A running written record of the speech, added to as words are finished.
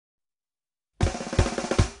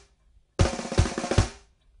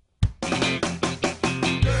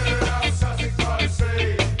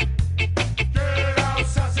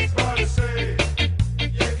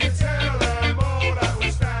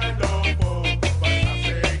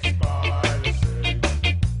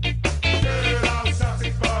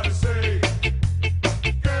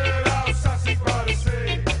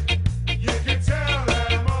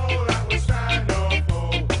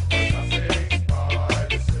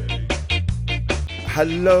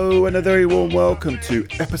Hello and a very warm welcome to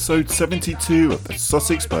episode 72 of the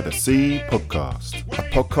Sussex by the Sea podcast. A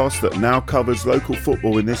podcast that now covers local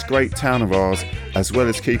football in this great town of ours, as well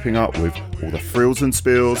as keeping up with all the frills and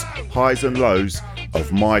spills, highs and lows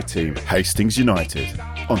of my team, Hastings United.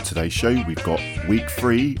 On today's show, we've got week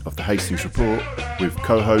 3 of the Hastings Report with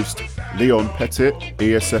co-host Leon Pettit,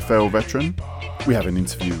 ESFL veteran. We have an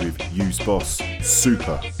interview with Hughes boss,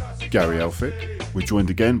 Super Gary Elphick. We're joined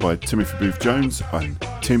again by Timothy Booth-Jones and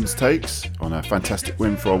Tim's takes on a fantastic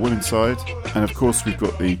win for our women's side. And of course, we've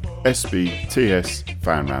got the SBTS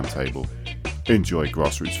fan roundtable. Enjoy,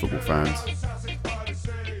 grassroots football fans.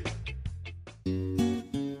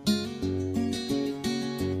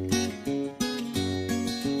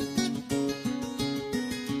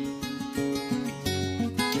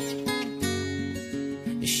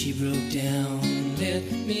 She broke down, let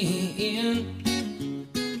me in.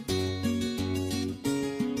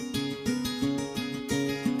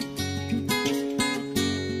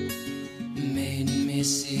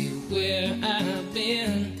 See where I've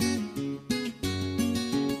been.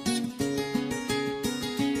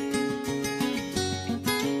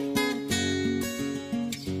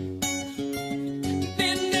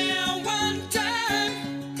 Been down one time,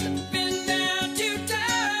 been down 2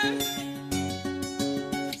 times,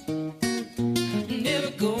 never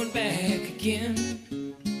going back again.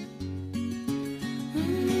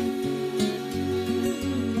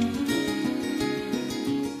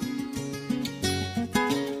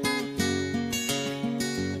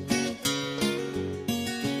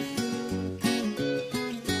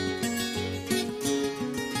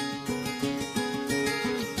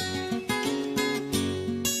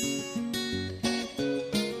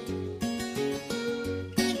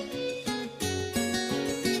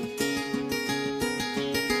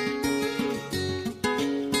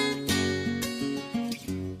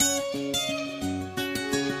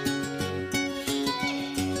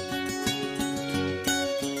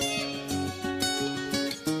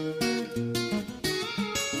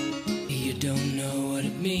 Don't know what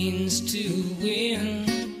it means to win.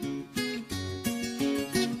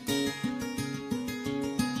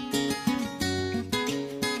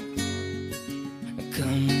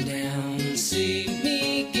 Come down and see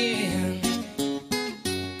me again.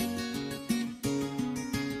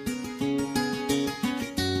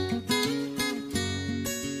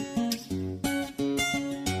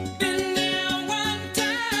 Been down one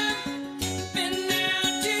time, been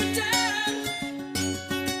down 2 times.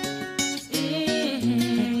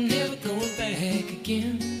 Never going back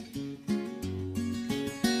again.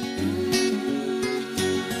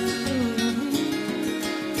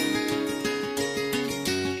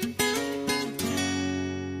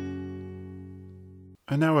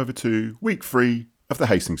 And now over to week 3 of the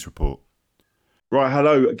Hastings Report. Right,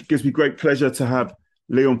 hello. It gives me great pleasure to have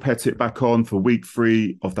Leon Pettit back on for week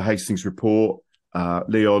 3 of the Hastings Report.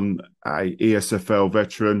 Leon, a ESFL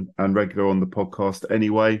veteran and regular on the podcast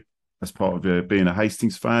anyway, as part of being a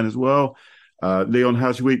Hastings fan as well. Leon,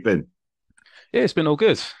 how's your week been? Yeah, it's been all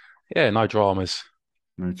good. Yeah, no dramas.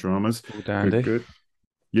 No dramas. All dandy. Good.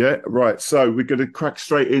 Yeah, right. So we're going to crack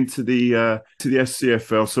straight into the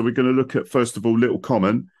SCFL. So we're going to look at, first of all, Little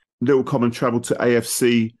Common. Little Common travelled to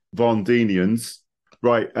AFC Vardinians.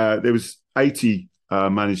 Right, there was 80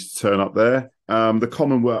 managed to turn up there. The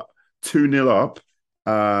Common were 2-0 up,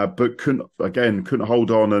 but couldn't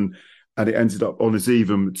hold on, and it ended up on as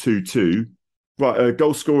even 2-2. Right,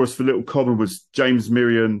 goal scorers for Little Common was James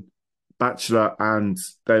Miriam, Batchelor, and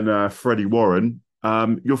then Freddie Warren.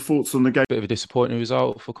 Your thoughts on the game? Bit of a disappointing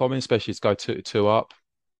result for Common, especially to go 2 up.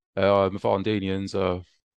 Vardinians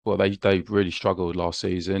they really struggled last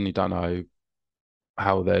season. You don't know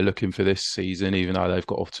how they're looking for this season, even though they've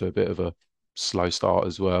got off to a bit of a slow start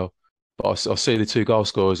as well. But I see the 2 goal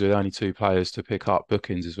scorers with only 2 players to pick up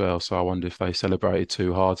bookings as well. So I wonder if they celebrated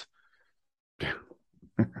too hard.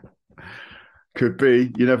 Could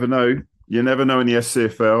be. You never know. You never know in the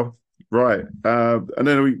SCFL. Right. And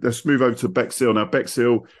then let's move over to Bexhill. Now,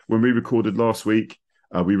 Bexhill, when we recorded last week,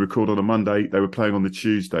 we recorded on a Monday. They were playing on the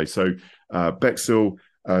Tuesday. So Bexhill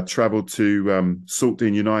travelled to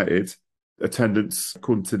Saltdean United. Attendance,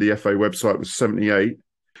 according to the FA website, was 78.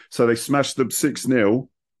 So they smashed them 6-0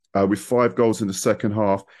 with 5 goals in the second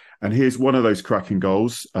half. And here's one of those cracking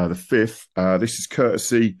goals, the 5th. This is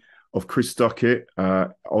courtesy of Chris Duckett.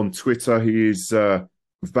 On Twitter, he is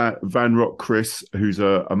Van Rock Chris, who's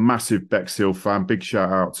a massive Bexhill fan. Big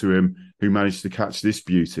shout out to him, who managed to catch this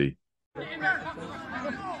beauty.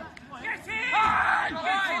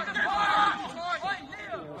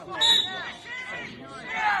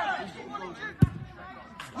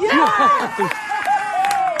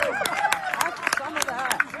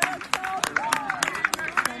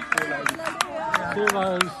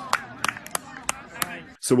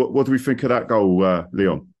 So what do we think of that goal,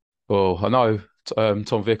 Leon? Well, I know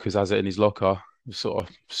Tom Vickers has it in his locker. We sort of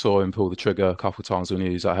saw him pull the trigger a couple of times when he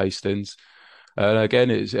was at Hastings. And again,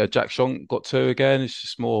 it's Jack Shonk got two again. It's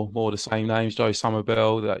just more the same names. Joe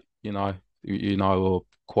Somerville, that or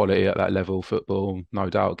quality at that level of football, no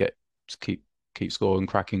doubt. Keep scoring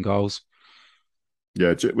cracking goals.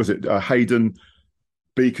 Yeah, was it Hayden,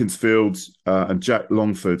 Beaconsfield, and Jack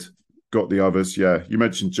Longford got the others? Yeah, you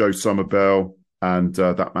mentioned Joe Somerville and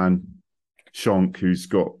that man Shonk, he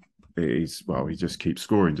just keeps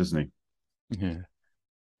scoring, doesn't he? Yeah.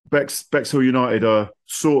 Bexhill United are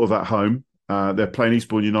sort of at home. They're playing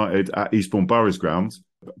Eastbourne United at Eastbourne Boroughs grounds.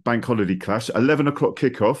 Bank holiday clash, 11 o'clock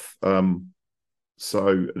kickoff. So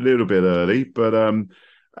a little bit early, but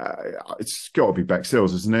it's got to be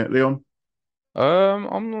Bexhill's, isn't it, Leon?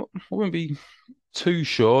 I wouldn't be too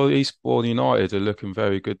sure. Eastbourne United are looking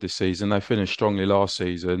very good this season. They finished strongly last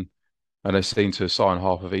season, and they seem to sign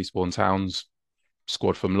half of Eastbourne Town's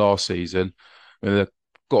squad from last season. I mean, they've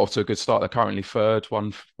got off to a good start. They're currently third,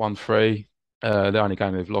 1-3. The only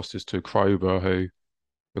game they've lost is to Crowborough, who,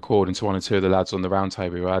 according to one or two of the lads on the round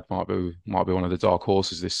table we had, might be one of the dark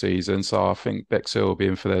horses this season. So I think Bexhill will be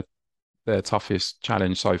in for their toughest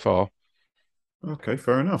challenge so far. Okay,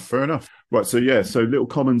 fair enough. Right, so Little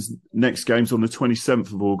Commons next game's on the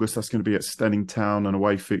 27th of August. That's going to be at Stenning Town, an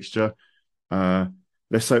away fixture.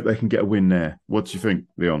 Let's hope they can get a win there. What do you think,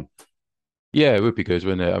 Leon? Yeah, it would be good,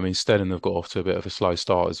 wouldn't it? I mean, Stenning have got off to a bit of a slow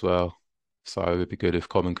start as well. So it would be good if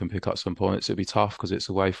Common can pick up some points. It'd be tough because it's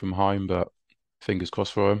away from home, but fingers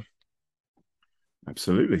crossed for them.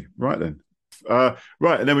 Absolutely. Right then.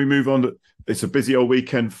 Right, and then we move on. It's a busy old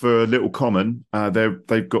weekend for Little Common. They're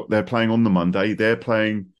playing on the Monday. They're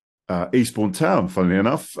playing Eastbourne Town, funnily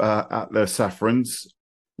enough, at their Saffrons.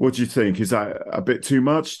 What do you think? Is that a bit too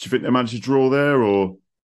much? Do you think they managed to draw there, or?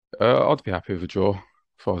 I'd be happy with a draw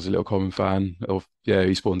if I was a Little Common fan.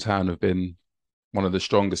 Eastbourne Town have been one of the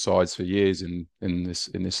strongest sides for years in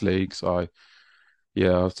this league. So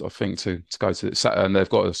yeah, I think to go to, and they've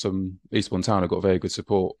got Eastbourne Town have got very good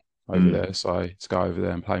support over there. So to go over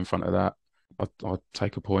there and play in front of that, I'd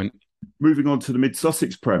take a point. Moving on to the Mid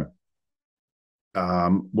Sussex Prem.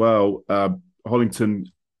 Hollington,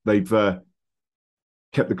 they've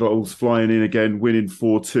kept the goals flying in again, winning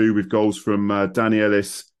 4-2 with goals from Danny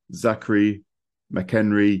Ellis, Zachary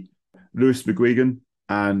McHenry, Lewis McGuigan,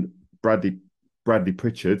 and Bradley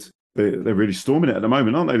Pritchard. They're really storming it at the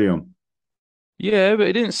moment, aren't they, Leon? Yeah, but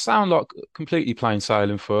it didn't sound like completely plain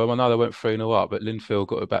sailing for them. I know they went 3-0 up, but Linfield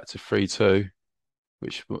got it back to 3-2,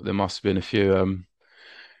 which there must have been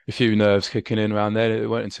a few nerves kicking in around there. It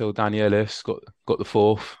went until Danny Ellis got the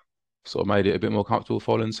fourth, sort of made it a bit more comfortable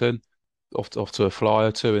for Hollington. Off to a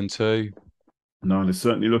flyer, 2-2. No, they're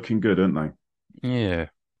certainly looking good, aren't they? Yeah.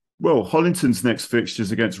 Well, Hollington's next fixture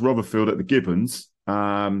is against Rotherfield at the Gibbons.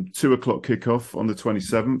 2 o'clock kickoff on the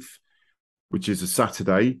 27th, which is a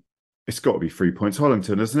Saturday. It's got to be 3 points,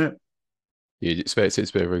 Hollington, isn't it? You'd expect it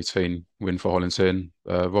to be a routine win for Hollington.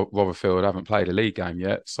 Rotherfield haven't played a league game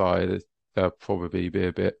yet, so they'll probably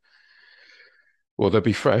be they'll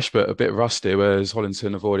be fresh, but a bit rusty, whereas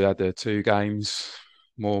Hollington have already had their 2 games,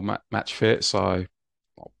 more match fit. So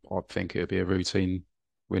I think it'll be a routine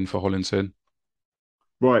win for Hollington.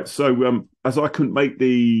 Right, so as I couldn't make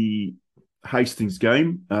the Hastings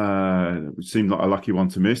game, which seemed like a lucky one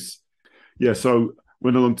to miss. Yeah, so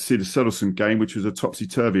went along to see the Settlescombe game, which was a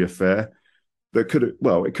topsy-turvy affair. It could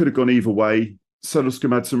have gone either way.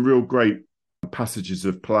 Settlescombe had some real great passages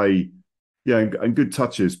of play, and good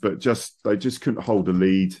touches, but they just couldn't hold the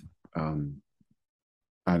lead. And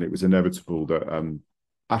it was inevitable that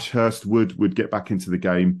Ashurst would get back into the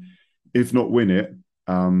game, if not win it.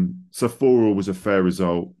 So 4-4 was a fair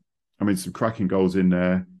result. I mean, some cracking goals in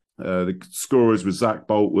there. The scorers were Zach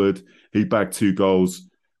Boltwood. He bagged 2 goals,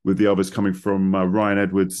 with the others coming from Ryan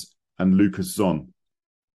Edwards and Lucas Zon.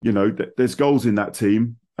 There's goals in that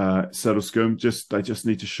team. Settlescombe, they just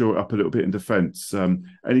need to shore it up a little bit in defence.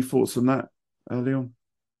 Any thoughts on that, Leon?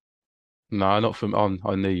 No, not from on.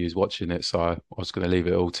 I knew you was watching it, so I was going to leave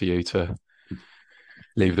it all to you to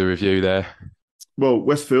leave the review there. Well,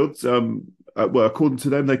 Westfield, according to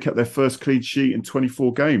them, they kept their first clean sheet in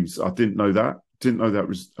 24 games. I didn't know that. Didn't know that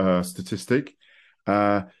was a statistic.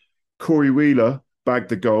 Corey Wheeler bagged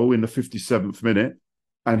the goal in the 57th minute,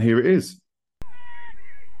 and here it is.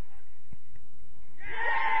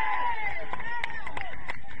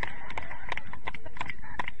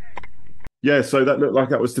 Yeah, so that looked like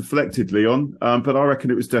that was deflected, Leon, but I reckon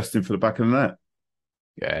it was destined for the back of the net.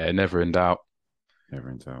 Yeah, never in doubt. Never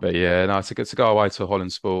in doubt. But to go away to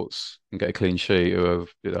Holland Sports and get a clean sheet,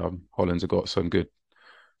 Holland's have got some good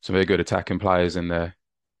some very good attacking players in their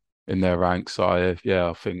ranks. So yeah,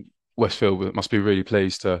 I think Westfield must be really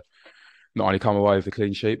pleased to not only come away with the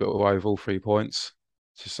clean sheet, but away with all 3 points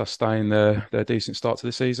to sustain their decent start to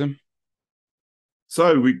the season.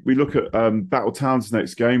 So we look at Battle Town's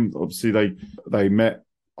next game. Obviously, they met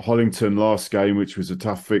Hollington last game, which was a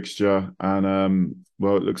tough fixture, and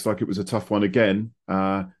well, it looks like it was a tough one again.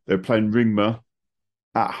 They're playing Ringmer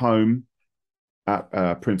at home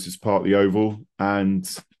at Prince's Park, the Oval, and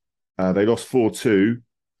they lost 4-2.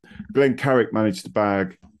 Glenn Carrick managed to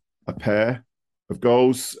bag a pair of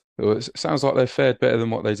goals. Well, it sounds like they fared better than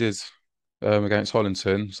what they did against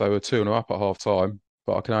Hollington. So they were 2-0 up at half time.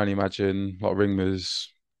 But I can only imagine like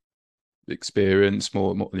Ringmer's experience,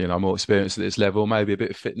 more experience at this level, maybe a bit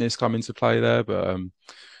of fitness come into play there. But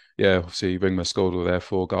yeah, obviously Ringmer scored all their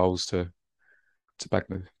 4 goals to bag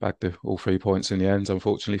the all 3 points in the end,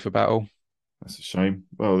 unfortunately for Battle. That's a shame.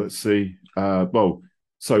 Well, let's see.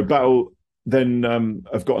 So Battle then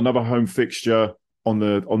have got another home fixture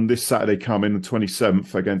on this Saturday coming, the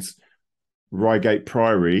 27th, against Reigate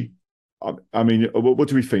Priory. I mean, what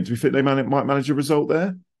do we think? Do we think they might manage a result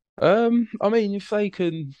there? I mean, if they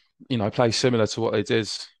can, play similar to what they did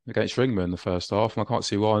against Ringmer in the first half, I can't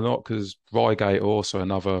see why not, because Reigate are also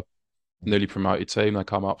another newly promoted team. They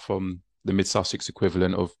come up from the Mid Sussex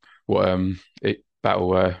equivalent of what Battle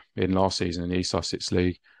were in last season in the East Sussex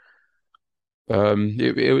League.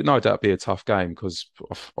 It would no doubt be a tough game because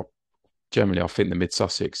generally I think the Mid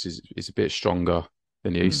Sussex is a bit stronger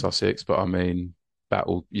than the East Sussex, but I mean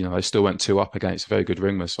Battle, they still went 2 up against a very good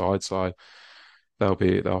Ringmer side, so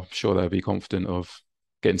I'm sure they'll be confident of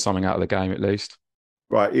getting something out of the game at least.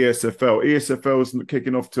 Right, ESFL. ESFL isn't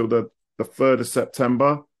kicking off till the 3rd of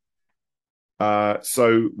September.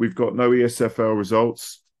 So we've got no ESFL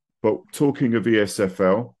results. But talking of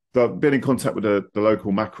ESFL, they've been in contact with the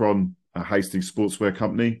local Macron Hastings Sportswear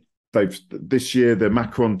company. This year, the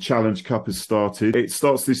Macron Challenge Cup has started. It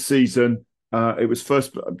starts this season. It was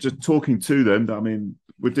first just talking to them. I mean,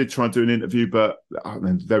 we did try and do an interview, but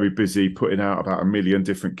they're very busy putting out about 1 million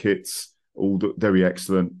different kits, all very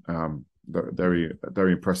excellent, very,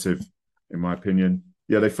 very impressive, in my opinion.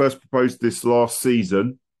 Yeah, they first proposed this last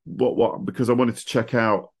season. What? Because I wanted to check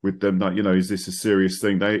out with them that, is this a serious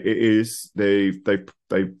thing? It is. They're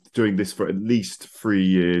doing this for at least 3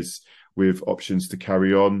 years with options to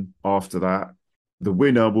carry on after that. The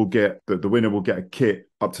winner will get a kit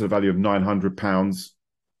up to the value of £900,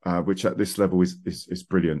 which at this level is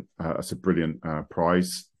brilliant. It's a brilliant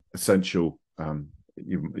prize, essential,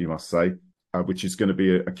 you must say, which is going to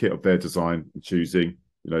be a kit of their design and choosing.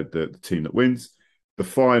 The team that wins. The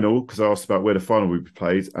final, because I asked about where the final will be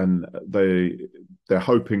played, and they're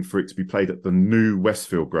hoping for it to be played at the new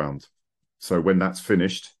Westfield ground. So when that's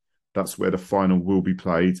finished, that's where the final will be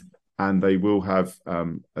played. And they will have a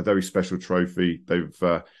very special trophy.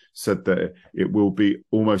 They've said that it will be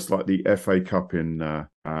almost like the FA Cup in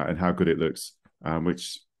how good it looks,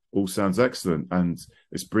 which all sounds excellent. And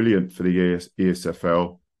it's brilliant for the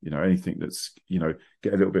ESFL. Anything that's,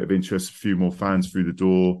 get a little bit of interest, a few more fans through the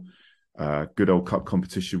door, good old cup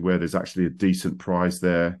competition where there's actually a decent prize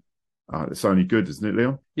there. It's only good, isn't it,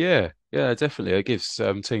 Leon? Yeah, definitely. It gives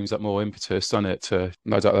teams that more impetus, doesn't it? To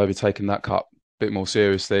no doubt they'll be taking that cup bit more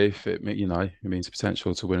seriously if it means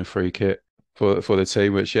potential to win a free kit for the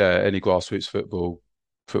team, which any grassroots football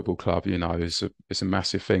club it's a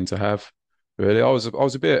massive thing to have. Really, I was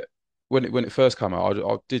a bit when it first came out,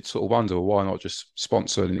 I did sort of wonder why not just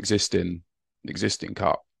sponsor an existing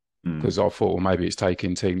cup, because I thought, well, maybe it's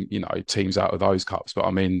taking teams out of those cups, but I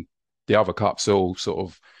mean the other cups are all sort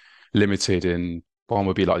of limited in. One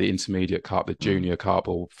would be like the intermediate cup, the junior cup,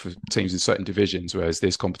 or for teams in certain divisions, whereas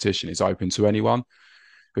this competition is open to anyone,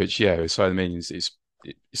 which, so it means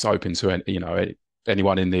it's open to,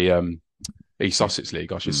 anyone in the East Sussex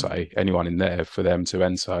League, I should say, anyone in there for them to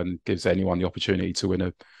enter, and gives anyone the opportunity to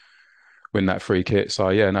win that free kit. So,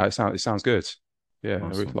 it sounds good. Yeah, awesome.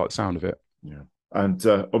 I really like the sound of it. Yeah. And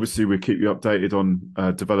obviously we'll keep you updated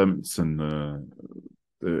on developments and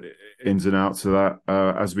the ins and outs of that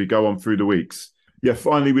as we go on through the weeks. Yeah,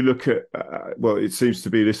 finally we look at, it seems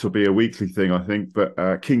to be this will be a weekly thing, I think,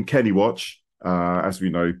 but King Kenny Watch, as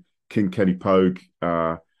we know, King Kenny Pogue,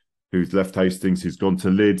 who's left Hastings, who's gone to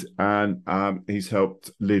Lyd, and he's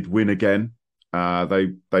helped Lyd win again.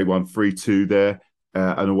 They won 3-2 there,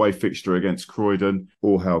 an away fixture against Croydon.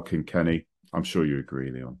 All hail King Kenny. I'm sure you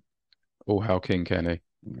agree, Leon. All hail King Kenny.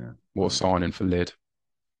 Yeah. What a signing for Lyd.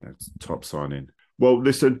 That's top signing. Well,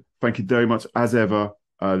 listen, thank you very much, as ever,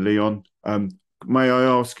 Leon. May I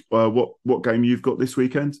ask what game you've got this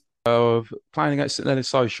weekend? Playing against St Leonard's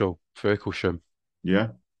Social for Icklesham. Yeah?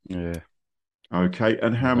 Yeah. Okay,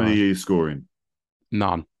 and how many are you scoring?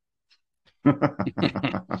 None.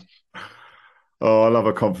 Oh, I love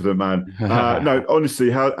a confident man. No, honestly,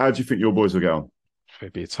 how do you think your boys will get on?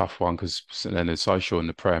 It'd be a tough one because then there's Social in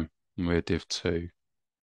the Prem and we're Div 2.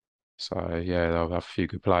 So, yeah, they'll have a few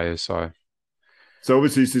good players. So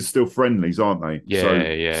obviously, this is still friendlies, aren't they?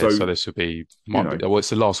 Yeah. So this will be, well, it's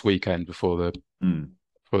the last weekend before the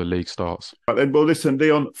league starts. Right then, well, listen,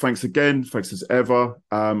 Leon, thanks again. Thanks as ever.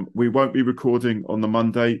 We won't be recording on the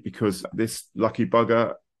Monday because this lucky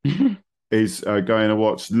bugger is going to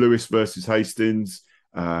watch Lewis versus Hastings.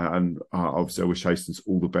 And obviously, I wish Hastings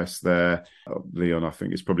all the best there. Leon, I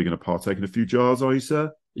think, is probably going to partake in a few jars, are you,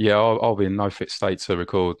 sir? Yeah, I'll be in no fit state to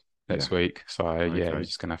record next week. So, Okay. We're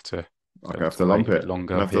just going to have to... I have to lump it.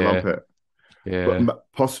 Longer. Have to lump it. Yeah. But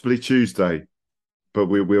possibly Tuesday. But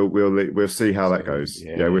we'll see how that goes.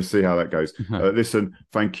 Yeah, we'll see how that goes. Listen,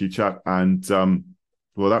 thank you, chap. And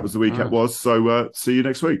well, that was the week it was. So see you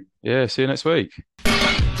next week. Yeah, see you next week.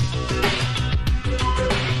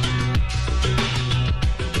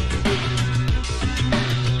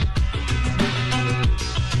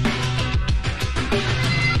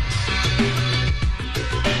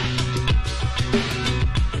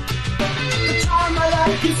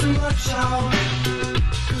 It's a rush hour,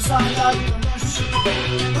 'cause I like the rush,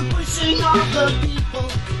 the pushing of the people.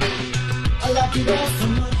 I like it all so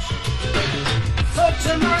much. Such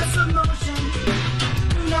a nice emotion,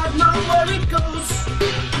 do not know where it goes.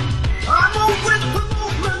 I'm on with the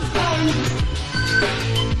movement and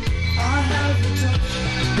I have the touch.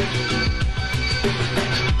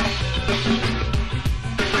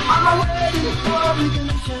 I'm waiting for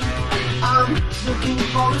ignition, I'm looking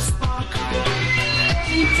for a spark.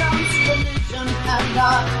 Transformation and I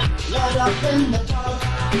light up in the dark.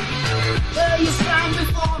 There you stand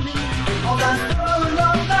before me, all that fur and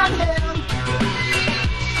all that hair.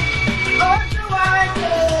 What do I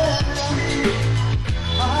care?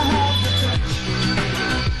 I have the touch.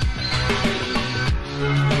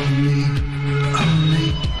 Only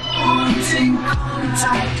wanting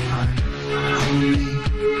contact. Only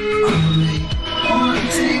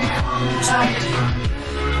wanting contact.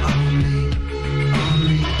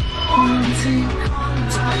 Wanting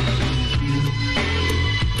contact with you.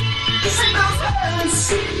 Shake those hands.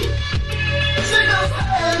 Shake those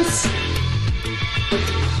hands.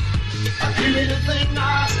 Give me the thing I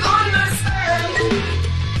understand.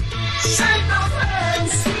 Shake those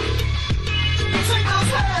hands. Shake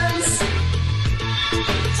those hands.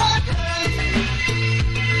 Take hands.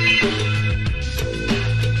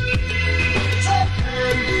 Take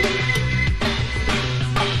hands.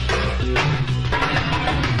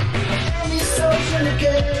 Social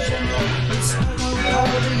occasion, it's how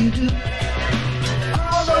do you do?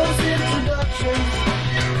 All those introductions,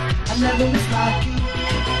 I never was like you.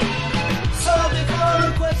 Sorry for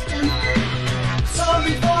a question,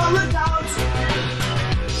 sorry for a doubt.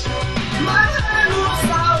 My hand was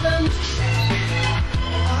silent,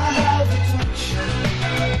 I have a touch.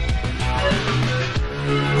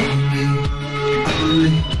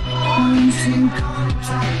 Only wanting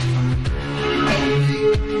contact.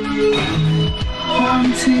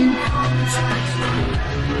 Wanting contact.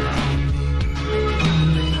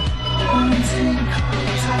 Wanting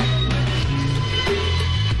contact.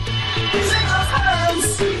 Shake those hands.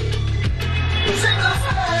 Shake those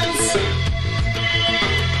hands.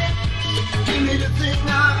 Give me the thing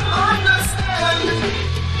I understand.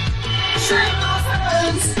 Shake those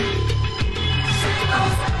hands. Shake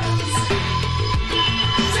those hands.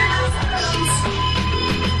 Shake those hands.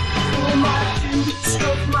 Pull my shoe,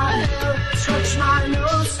 stroke my hair. Touch my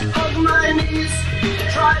nose, hug my knees.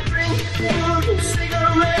 Try drink, food,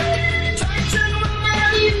 cigarette. Touching with my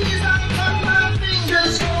knees, I cut my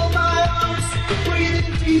fingers, hold my arms. Breathe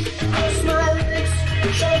in deep, cross my legs.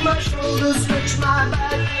 Shake my shoulders, stretch my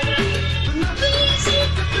back. But nothing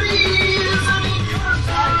seems to please. I need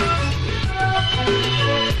contact.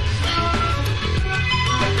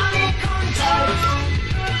 I need contact.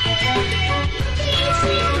 Nothing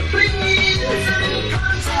seems to please. I need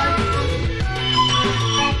contact.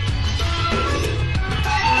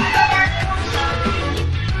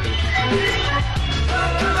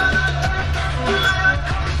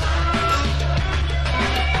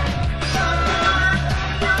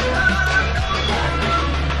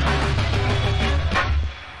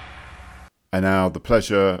 And now the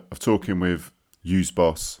pleasure of talking with Hughes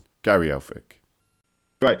boss, Gary Elphick.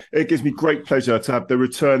 Right, it gives me great pleasure to have the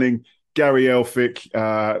returning Gary Elphick,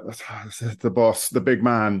 the boss, the big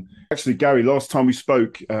man. Actually, Gary, last time we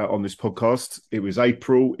spoke on this podcast, it was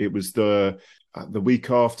April. It was the week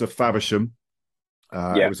after Faversham.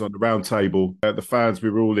 It was on the round table. The fans, we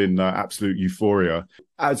were all in absolute euphoria.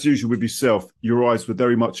 As usual with yourself, your eyes were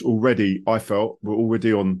very much already, I felt, were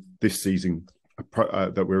already on this season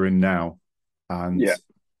that we're in now. And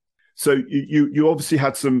so you obviously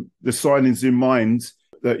had the signings in mind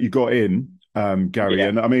that you got in, Gary. Yeah.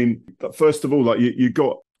 And I mean, first of all, like you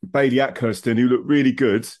got Bailey Atkirston, who looked really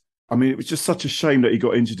good. I mean, it was just such a shame that he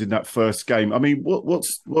got injured in that first game. I mean,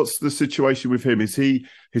 what's the situation with him? Is he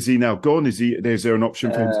now gone? Is there an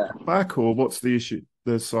option for him to come back, or what's the issue?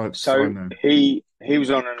 The side. So he was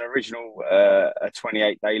on an original a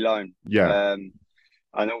 28-day loan. Yeah.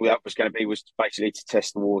 And all that was going to be was basically to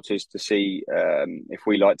test the waters to see if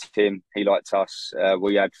we liked him, he liked us.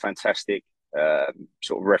 We had fantastic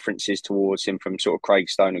sort of references towards him from sort of Craig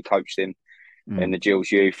Stone, who coached him in the Gills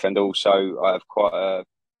youth, and also I have quite a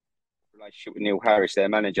relationship with Neil Harris, their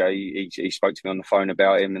manager. He spoke to me on the phone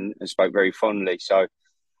about him and spoke very fondly. So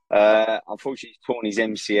unfortunately he's torn his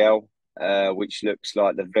MCL, which looks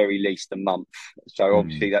like the very least a month. So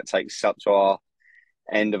obviously that takes us up to our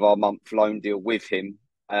end of our month loan deal with him.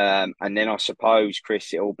 And then I suppose,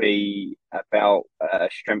 Chris, it'll be about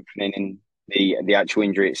strengthening in the actual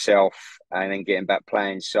injury itself and then getting back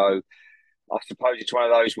playing. So I suppose it's one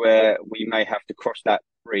of those where we may have to cross that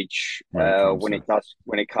bridge when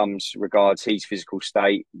it comes regards his physical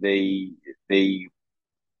state, the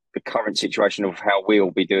current situation of how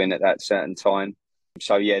we'll be doing at that certain time.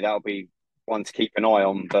 So yeah, that'll be one to keep an eye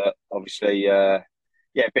on. But obviously,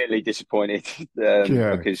 bitterly disappointed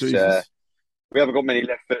because we haven't got many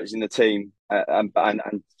left footers in the team.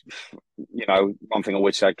 And you know, one thing I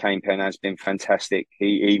would say, Kane Penn has been fantastic.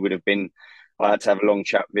 He would have been. I had to have a long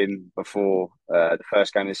chat with him before the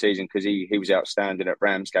first game of the season because he was outstanding at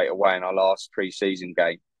Ramsgate away in our last pre-season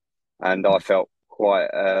game, and I felt quite.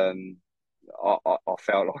 I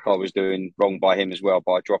felt like I was doing wrong by him as well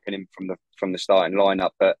by dropping him from the starting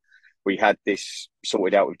lineup. But we had this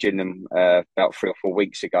sorted out with Gillingham about 3 or 4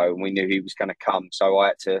 weeks ago, and we knew he was going to come. So I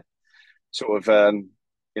had to sort of,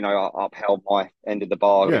 upheld my end of the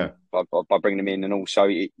bargain by bringing him in, and also,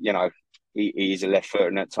 he is a left footer,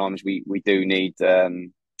 and at times we do need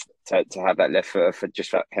to have that left footer for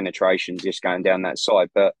just that penetration, just going down that side.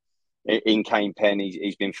 But in Kane Penn,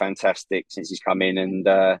 he's been fantastic since he's come in, and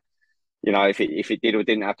if it did or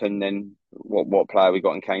didn't happen, then what player we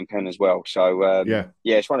got in Kane Penn as well. So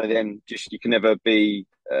it's one of them. Just you can never be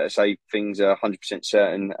say things are 100%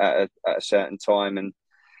 certain at a certain time, and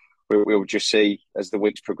we'll just see as the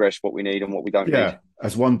weeks progress what we need and what we don't need.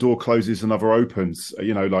 As one door closes, another opens.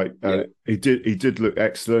 He did look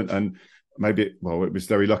excellent, and maybe it was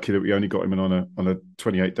very lucky that we only got him in on a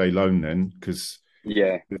 28-day loan then, because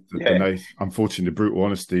unfortunately, brutal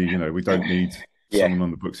honesty, we don't need someone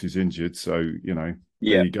on the books who's injured. So there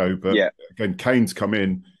you go. But again, Kane's come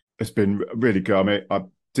in. It's been really good. I mean, I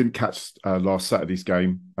didn't catch last Saturday's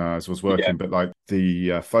game as I was working, but like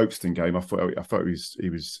the Folkestone game, I thought he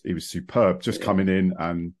was superb, just coming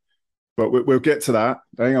in. But we'll get to that.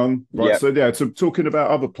 Hang on, right? So talking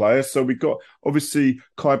about other players, so we've got obviously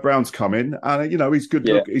Kai Brown's come in, and he's good.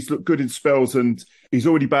 He's looked good in spells, and he's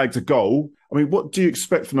already bagged a goal. I mean, what do you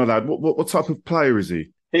expect from the lad? What type of player is he?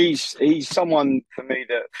 He's someone for me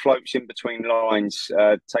that floats in between lines,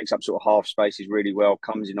 takes up sort of half spaces really well,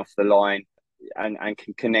 comes in off the line, and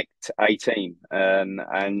can connect a team.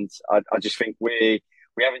 And I just think we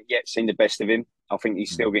haven't yet seen the best of him. I think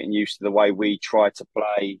he's still getting used to the way we try to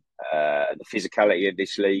play, the physicality of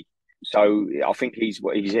this league. So I think he's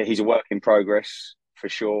a work in progress for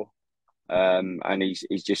sure. And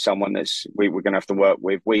he's just someone that's we're going to have to work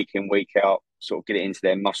with week in, week out, sort of get it into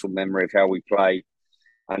their muscle memory of how we play.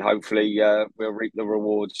 And hopefully we'll reap the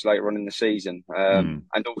rewards later on in the season.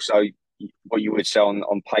 And also what you would say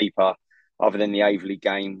on paper, other than the Averley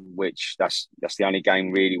game, which that's the only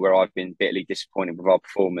game really where I've been bitterly disappointed with our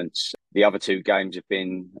performance. The other 2 games have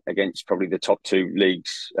been against probably the top 2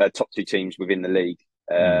 teams within the league.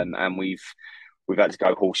 And we've had to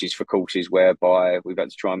go horses for courses, whereby we've had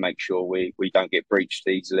to try and make sure we don't get breached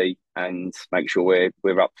easily and make sure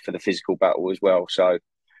we're up for the physical battle as well. So,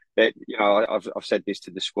 I've said this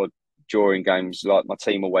to the squad during games, like my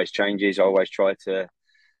team always changes. I always try to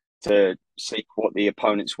seek what the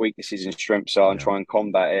opponent's weaknesses and strengths are and try and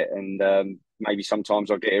combat it. And maybe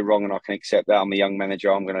sometimes I get it wrong, and I can accept that. I'm a young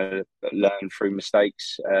manager. I'm going to learn through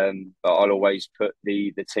mistakes. But I'll always put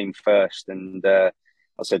the team first. And I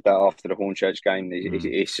said that after the Hornchurch game.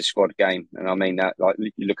 It's a squad game. And I mean that. Like,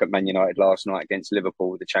 you look at Man United last night against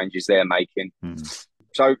Liverpool, the changes they're making.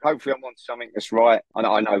 So hopefully I'm on to something that's right.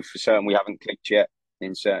 I know for certain we haven't clicked yet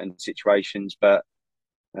in certain situations, but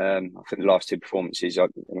I think the last two performances,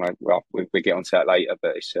 well, we get onto that later,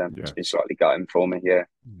 but it's been slightly gutting for me. Yeah.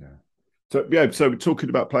 So we're talking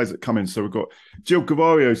about players that come in. So we've got Gil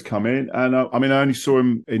Gavario's come in, and I only saw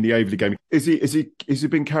him in the Aveley game. Is he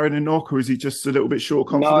been carrying a knock, or is he just a little bit short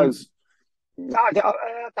of confidence? No, I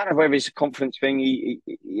don't know whether it's a confidence thing.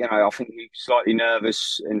 I think he was slightly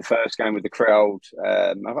nervous in the first game with the crowd.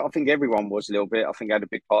 I think everyone was a little bit. I think he had a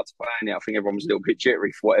big part to play in it. I think everyone was a little bit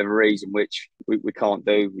jittery for whatever reason, which we can't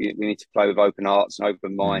do. We need to play with open hearts and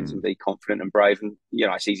open minds and be confident and brave. And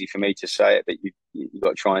it's easy for me to say it, but you've got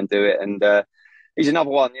to try and do it. And he's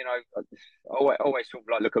another one. I always sort of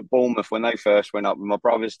like look at Bournemouth when they first went up with my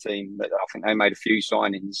brother's team. I think they made a few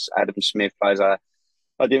signings. Adam Smith plays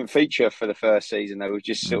I didn't feature for the first season. They were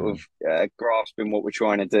just sort of grasping what we're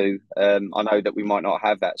trying to do. I know that we might not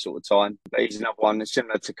have that sort of time, but he's another one that's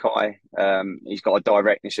similar to Kai. He's got a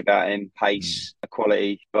directness about him, pace,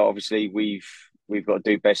 quality. But obviously, we've got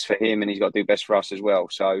to do best for him, and he's got to do best for us as well.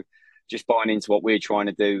 So, just buying into what we're trying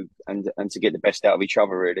to do and to get the best out of each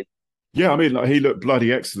other, really. Yeah, he looked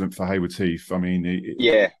bloody excellent for Hayward Heath.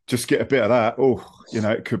 Just get a bit of that. Oh,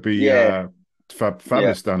 it could be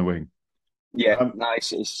fabulous down the wing. Yeah,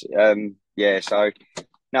 So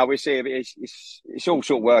now we see it's all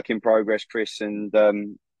sort of work in progress, Chris, and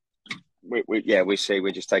we see.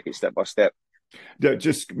 We just take it step by step. Yeah,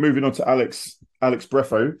 just moving on to Alex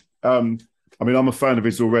Breffo. I'm a fan of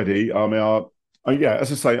his already.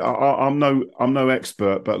 As I say, I'm no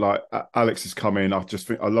expert, but like Alex has come in. I just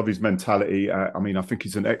think I love his mentality. I think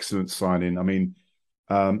he's an excellent signing.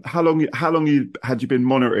 How long had you been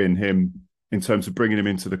monitoring him in terms of bringing him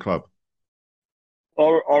into the club?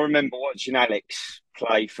 I remember watching Alex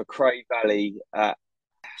play for Cray Valley at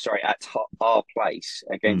our place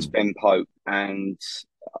against Ben Pope, and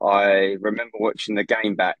I remember watching the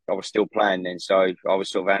game back. I was still playing then, so I was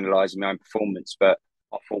sort of analysing my own performance, but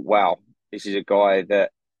I thought, wow, this is a guy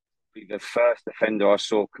that be the first defender I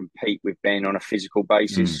saw compete with Ben on a physical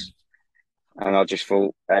basis. And I just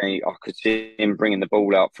thought, I could see him bringing the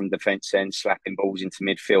ball out from defence end, slapping balls into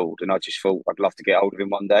midfield, and I just thought I'd love to get hold of him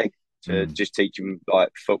one day to just teach him like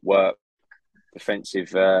footwork, defensive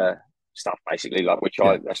stuff, basically,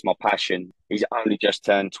 that's my passion. He's only just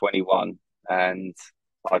turned 21, and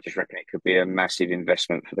I just reckon it could be a massive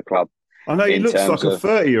investment for the club. I know he looks like a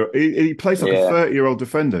 30-year. He plays like a 30-year-old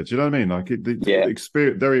defender. Do you know what I mean? Like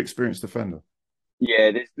very experienced defender.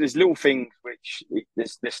 Yeah, there's little things which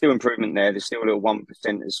there's still improvement there. There's still a little 1%,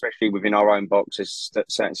 especially within our own box. There's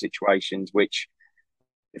certain situations which,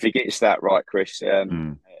 if he gets that right, Chris,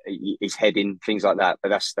 his heading, things like that. But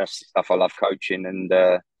that's the stuff I love coaching, and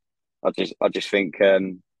I just think I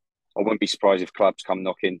wouldn't be surprised if clubs come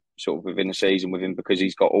knocking sort of within the season with him, because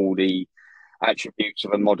he's got all the attributes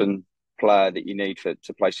of a modern player that you need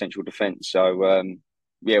to play central defence. So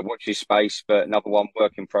watch his space. But another one,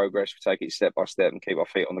 work in progress. We take it step by step and keep our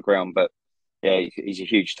feet on the ground. But yeah, he's a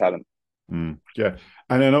huge talent. Yeah,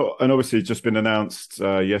 and obviously it's just been announced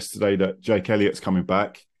yesterday that Jake Elliott's coming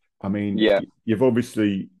back. You've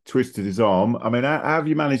obviously twisted his arm. How have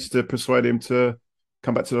you managed to persuade him to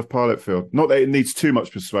come back to the pilot field? Not that it needs too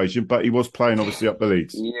much persuasion, but he was playing obviously up the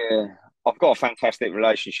Leeds. Yeah, I've got a fantastic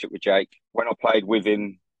relationship with Jake. When I played with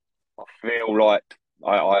him, I feel like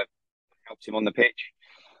I helped him on the pitch.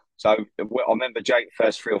 So I remember Jake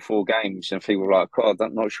first 3 or 4 games, and people were like, "God,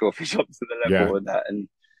 I'm not sure if he's up to the level of that." And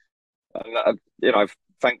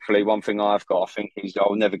thankfully, one thing I've got, I think, is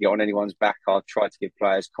I'll never get on anyone's back. I try to give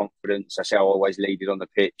players confidence. That's how I always lead it on the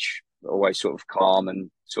pitch. Always sort of calm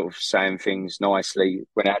and sort of saying things nicely.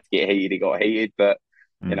 When I had to get heated, it got heated. But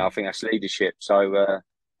I think that's leadership. So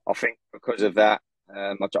I think because of that,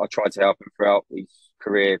 I tried to help him throughout his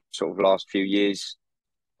career, sort of last few years.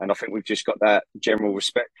 And I think we've just got that general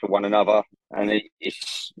respect for one another. And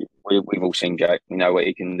we've all seen Jake. We know what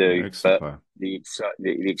he can do. But the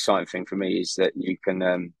exciting thing for me is that you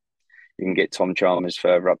can get Tom Chalmers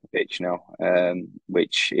further up the pitch now,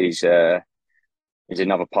 which is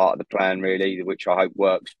another part of the plan, really, which I hope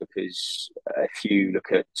works, because if you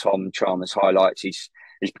look at Tom Chalmers' highlights, he's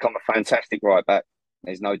become a fantastic right back.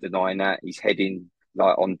 There's no denying that. He's heading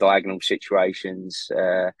like on diagonal situations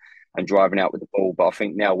and driving out with the ball. But I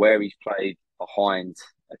think now where he's played behind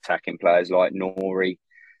attacking players like Nori,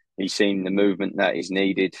 he's seen the movement that is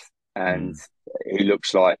needed, and he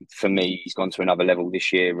looks like, for me, he's gone to another level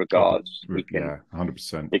this year. Regards,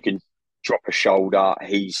 100%. He can drop a shoulder.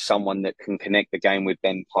 He's someone that can connect the game with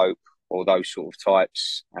Ben Pope or those sort of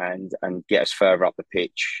types, and get us further up the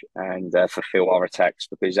pitch and fulfil our attacks.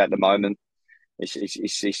 Because at the moment,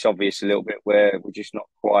 it's obvious a little bit where we're just not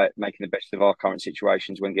quite making the best of our current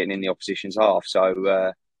situations when getting in the opposition's half.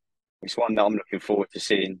 So it's one that I'm looking forward to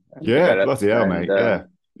seeing Yeah, develop. bloody hell, And mate. Yeah.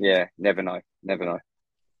 yeah, never know, never know.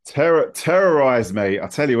 Terrorized, mate. I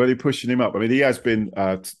tell you, when you're pushing him up. I mean, he has been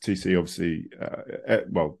TC, obviously.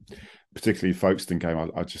 Well, particularly Folkestone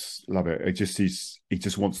game. I just love it. He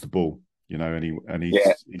just wants the ball, you know, and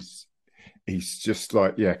he's just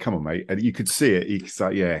like, yeah, come on, mate. And you could see it. He's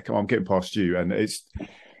like, yeah, come on, I'm getting past you, and it's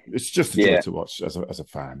just a joy to watch as a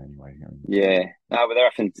fan, anyway. I mean, Yeah, no, but they're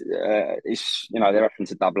having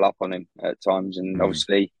to double up on him at times, and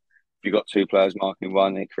obviously, if you've got two players marking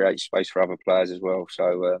one, it creates space for other players as well.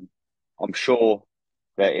 So I'm sure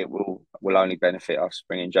that it will only benefit us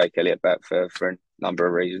bringing Jake Elliott back for a number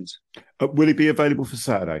of reasons. will he be available for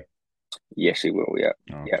Saturday? Yes, he will. Yeah,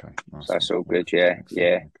 Okay, yeah. nice. So that's all good. Yeah, Excellent.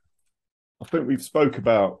 yeah. I think we've spoke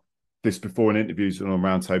about this before in interviews and on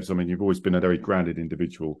roundtables. I mean, you've always been a very grounded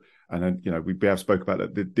individual, and then, you know, we have spoke about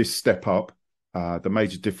that. This step up, the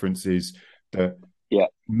major difference is that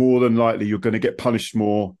more than likely you're going to get punished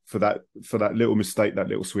more for that little mistake, that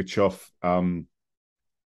little switch off. We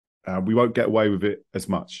won't get away with it as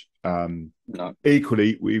much. No.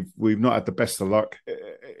 Equally, we've not had the best of luck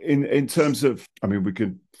in terms of. I mean, we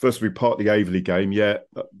could first be part of the Averley game. Yeah,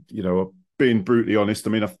 you know, being brutally honest,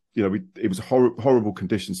 I mean, it was horrible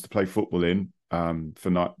conditions to play football in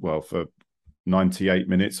for 98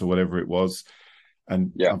 minutes or whatever it was,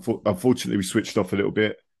 and unfortunately we switched off a little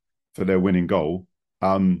bit for their winning goal.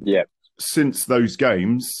 Since those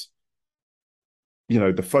games, you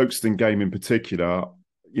know, the Folkestone game in particular,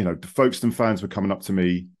 you know, the Folkestone fans were coming up to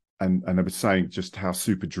me and they were saying just how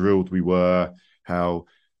super drilled we were, how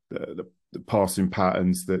the passing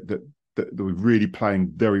patterns that we're really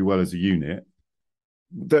playing very well as a unit.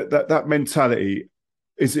 That mentality,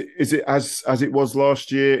 is it as it was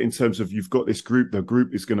last year in terms of you've got this group, the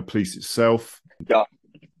group is going to police itself? Yeah.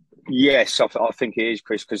 Yes, I think it is,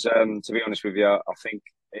 Chris, because to be honest with you, I think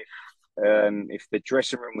if the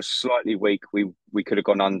dressing room was slightly weak, we could have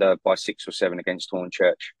gone under by 6 or 7 against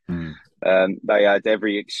Hornchurch. They had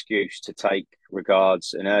every excuse to take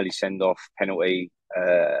regards, an early send-off, penalty,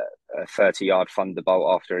 a 30-yard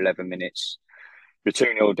thunderbolt after 11 minutes. You're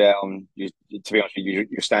 2-0 down. To be honest with you,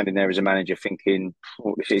 you're standing there as a manager thinking,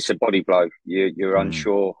 it's a body blow. You're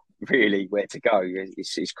unsure really where to go.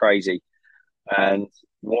 It's crazy. And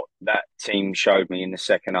what that team showed me in the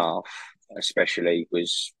second half, especially,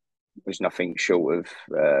 was nothing short of.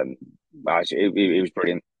 It was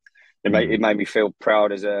brilliant. It made me feel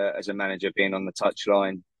proud as a manager being on the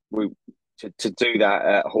touchline. To do that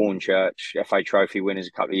at Hornchurch, FA Trophy winners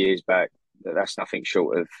a couple of years back. That's nothing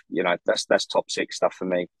short of, you know, that's top 6 stuff for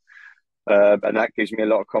me. And that gives me a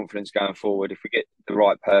lot of confidence going forward. If we get the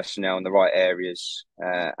right personnel in the right areas,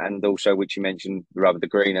 and also, which you mentioned, rubber the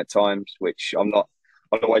green at times, which I'll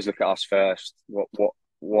always look at us first.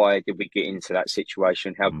 Why did we get into that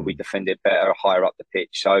situation? How could we defend it better, higher up the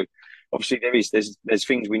pitch? So obviously there's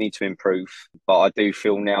things we need to improve, but I do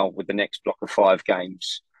feel now with the next block of 5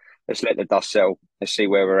 games, let's let the dust settle. Let's see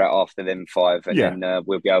where we're at after them 5, and then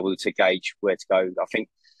we'll be able to gauge where to go. I think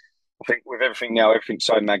with everything now, everything's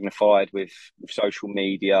so magnified with social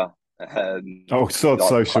media.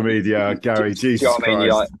 Social media, Gary. Jesus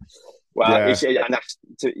Christ. I mean? And that's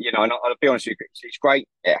and I'll be honest with you, it's great.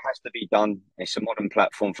 It has to be done. It's a modern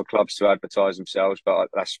platform for clubs to advertise themselves, but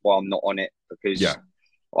that's why I'm not on it, because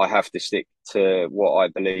I have to stick to what I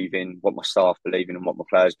believe in, what my staff believe in, and what my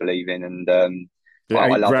players believe in, and. It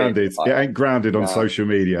ain't grounded. It ain't grounded on social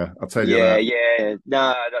media. I'll tell you that. Yeah.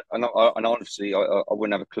 No, and honestly, I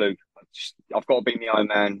wouldn't have a clue. I've got to be my own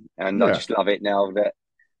man, and I just love it now that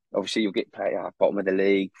obviously you'll get paid bottom of the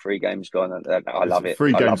league, 3 games gone. I love it.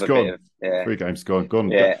 3 games gone. 3 games gone.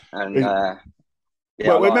 Yeah, and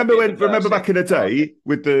remember back in the day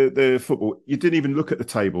with the football, you didn't even look at the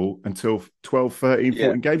table until 12, 13,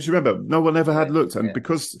 14 games. Remember, no one ever had looked. And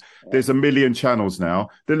because there's a million channels now,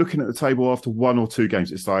 they're looking at the table after 1 or 2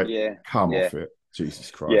 games. It's like, come off it. Jesus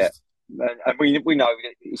Christ. Yeah. And we know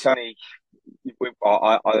it's only,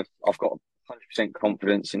 I've got 100%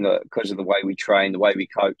 confidence in that, because of the way we train, the way we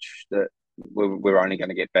coach, that we're only going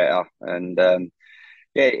to get better. And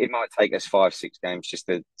it might take us 5, 6 games just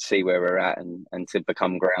to see where we're at and to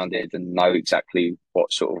become grounded and know exactly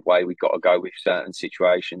what sort of way we've got to go with certain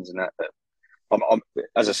situations and that. But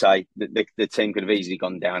as I say, the team could have easily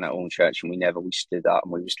gone down at Hornchurch, and we stood up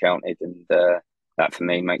and we was counted, and that for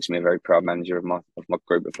me makes me a very proud manager of my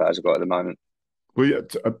group of players I've got at the moment. Well,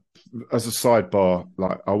 as a sidebar,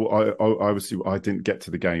 like I obviously I didn't get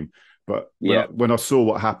to the game. But when I saw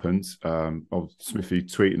what happened, Smithy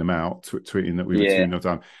tweeting them out, tweeting that we were 2-0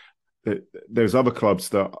 down. There's other clubs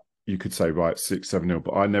that you could say, right, 6-7-0,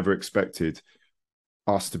 but I never expected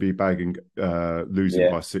us to be bagging losing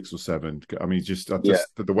by 6 or 7. I mean, just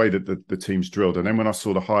the way that the team's drilled. And then when I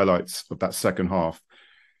saw the highlights of that second half,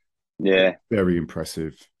 very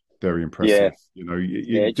impressive. Very impressive. You know,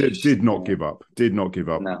 you did not give up. Did not give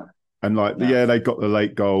up. No. And they got the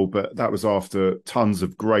late goal, but that was after tons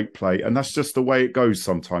of great play. And that's just the way it goes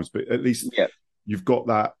sometimes. But at least you've got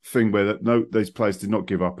that thing where those players did not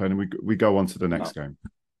give up, and we go on to the next game.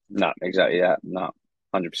 No, exactly that. No,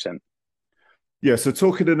 100%. Yeah, so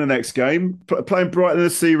talking in the next game, playing Brighton in the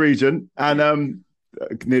Sea region, and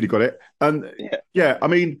nearly got it. And I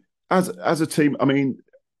mean, as a team, I mean,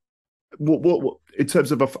 what in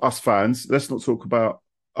terms of us fans, let's not talk about.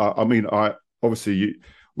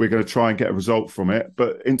 We're going to try and get a result from it,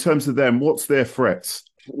 but in terms of them, what's their threats?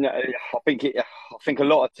 No, I think a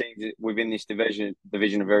lot of teams within this division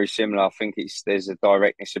are very similar. I think there's a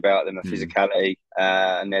directness about them, a physicality,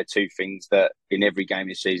 and they're two things that in every game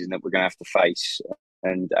this season that we're going to have to face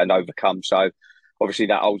and overcome. So obviously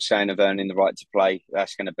that old saying of earning the right to play,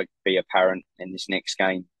 that's going to be apparent in this next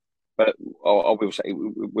game. But I will say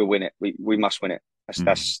we'll win it. We must win it.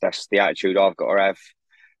 That's the attitude I've got to have.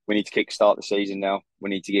 We need to kickstart the season now. We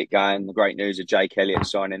need to get going. The great news of Jake Elliott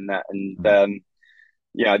signing that, and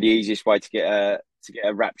the easiest way to get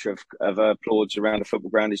a rapture of applause around the football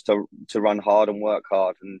ground is to run hard and work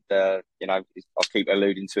hard. And I keep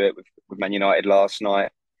alluding to it with Man United last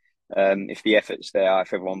night. If the effort's there,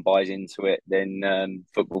 if everyone buys into it, then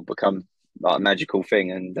football become like a magical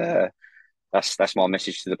thing. And that's my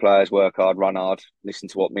message to the players: work hard, run hard, listen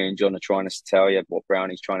to what me and John are trying to tell you, what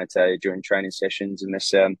Brownie's trying to tell you during training sessions, and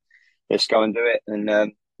let's go and do it, and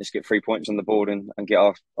let's get 3 points on the board and get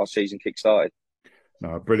our season kick-started.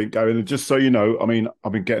 No, brilliant, Gary. And just so you know, I mean,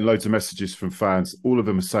 I've been getting loads of messages from fans. All of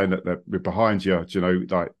them are saying that we're behind you. We're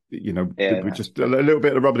just a little bit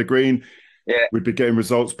of the rub of the green. Yeah, we'd be getting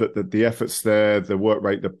results, but the effort's there, the work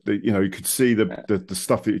rate, you could see the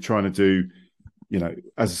stuff that you're trying to do. You know,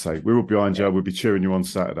 as I say, we're all behind you. We'll be cheering you on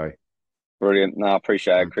Saturday. Brilliant. No, I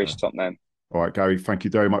appreciate it, Chris. Top man. All right, Gary, thank you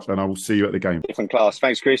very much, and I will see you at the game. Different class.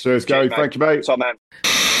 Thanks, Chris. Cheers, Gary. Thank you, mate. Top man.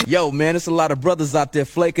 Yo, man, it's a lot of brothers out there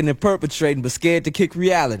flaking and perpetrating, but scared to kick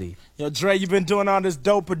reality. Yo, Dre, you been doing all this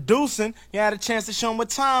dope producing. You had a chance to show them what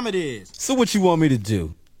time it is. So what you want me to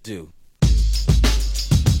do?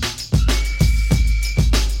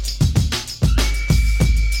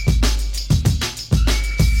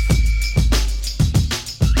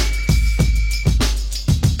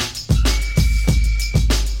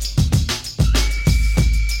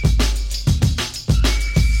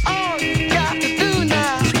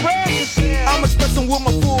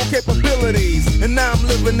 And now I'm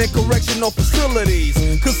living in correctional facilities,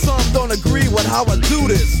 cause some don't agree with how I do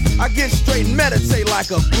this. I get straight and meditate like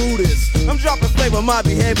a Buddhist. I'm dropping flavor, my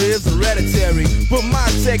behavior is hereditary, but my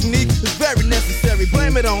technique is very necessary.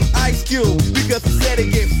 Blame it on Ice Cube, because he said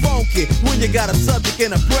it get funky when you got a subject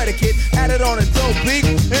and a predicate. Add it on a dope beat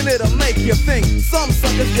and it'll make you think. Some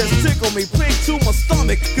suckers just tickle me pink to my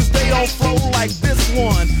stomach, cause they don't flow like this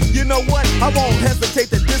one. You know what? I won't hesitate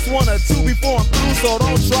to diss one or two before I'm through, so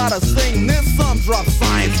don't try to sing this. Some drop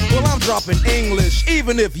science, well I'm dropping English,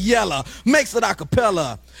 even if Yella makes it a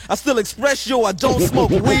cappella. I still express yo, I don't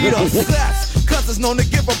smoke weed or sex, cause it's known to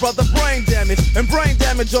give a brother brain damage, and brain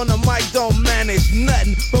damage on the mic don't manage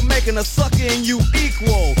nothing but making a sucker in you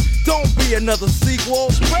equal. Don't be another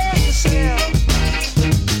sequel. Spread yourself.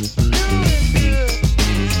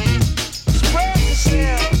 Spread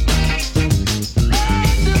yourself.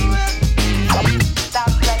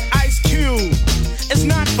 Ice Cube, it's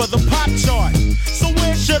not for the pop chart. So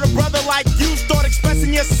where should a brother like you start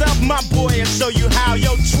expressing yourself, my boy, and show you how?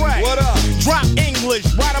 Yo, Trey, what up? Drop English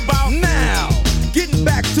right about now. Getting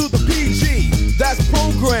back to the PG, that's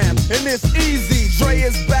programmed, and it's easy. Dre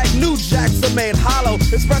is back, new jacks are made hollow.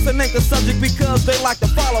 Expressing ain't the subject because they like to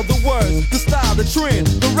follow the words, the style, the trend,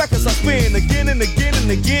 the records I spin again and again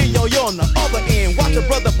and again. Yo, you're on the other end, watch a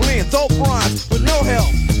brother blend dope rhymes with no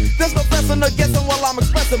help. There's no guessing or guessing while I'm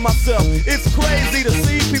expressing myself. It's crazy to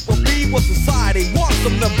see people be what society wants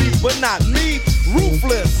them to be, but not me.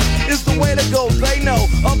 Ruthless is the way to go, they know.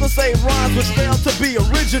 Others say rhymes which fail to be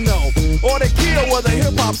original, or they kill where the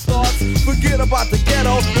hip-hop starts. Forget about the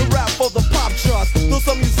ghetto and rap for the pop charts. Though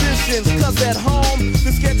some musicians, cause at home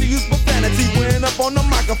they're scared to use profanity when up on the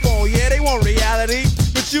microphone. Yeah, they want reality,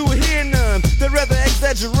 but you hear none. They'd rather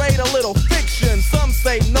exaggerate a little fiction. Some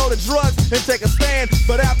say no to drugs and take a stand,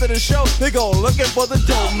 but after the show they go looking for the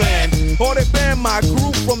dope man. Or they ban my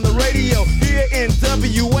group from the radio here in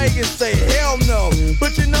WA and say hell no.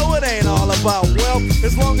 But you know it ain't all about wealth,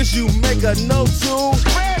 as long as you make a note to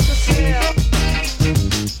spread yourself.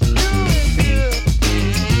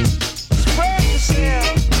 Spread yourself.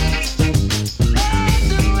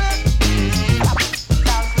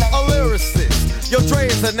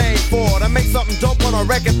 on a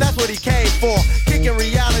record, that's what he came for. Kicking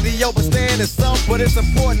reality over staying itself, but it's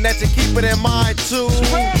important that you keep it in mind too.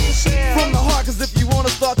 From the heart, cause if you wanna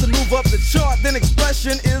start to move up the chart, then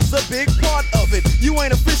expression is a big part of it. You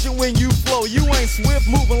ain't efficient when you flow, you ain't swift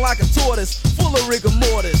moving like a tortoise, full of rigor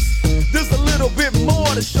mortis. There's a little bit more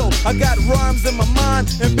to show. I got rhymes in my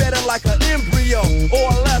mind, embedded like an embryo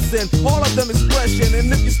or a lesson, all of them expression.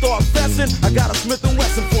 And if you start fessing, I got a Smith &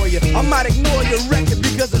 Wesson for you. I might ignore your record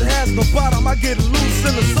because it has no bottom. I get loose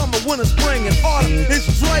in the summer, winter, spring, and autumn.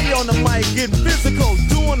 It's Dre on the mic, getting physical,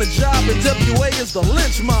 doing the job. And WA is the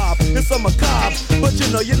lynch mob. It's a macabre, but you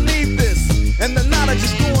know you need this. And the knowledge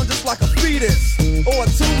is going just like a fetus or a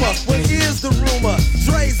tumor. Well, here's the rumor: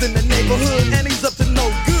 Dre's in the neighborhood and he's up to no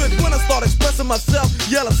good. When I start expressing myself,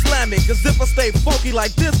 yell and slam me. Cause if I stay funky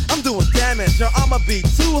like this, I'm doing damage. Or I'ma be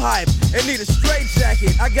too hype and need a straight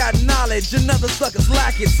jacket. I got knowledge and other suckers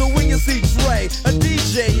lack it. So when you see Dre, a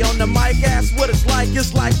DJ on the mic, ask what it's like.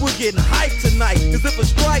 It's like we're getting hyped tonight. Cause if I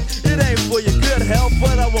strike, it ain't for your good health.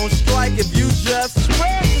 But I won't strike if you just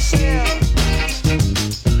spread yourself.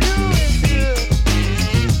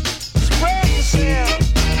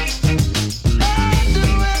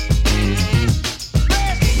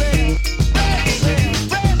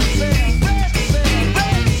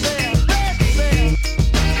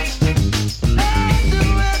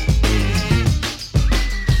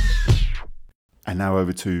 And now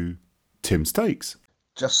over to Tim's takes.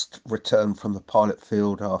 Just returned from the pilot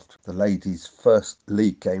field after the ladies' first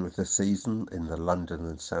league game of the season in the London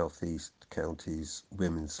and South East Counties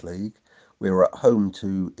Women's League. We were at home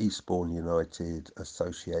to Eastbourne United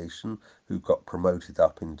Association, who got promoted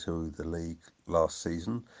up into the league last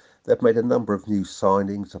season. They've made a number of new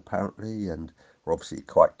signings apparently, and were obviously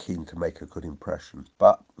quite keen to make a good impression.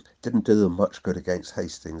 But didn't do them much good against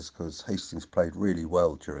Hastings, because Hastings played really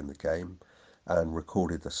well during the game and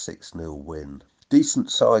recorded a 6-0 win.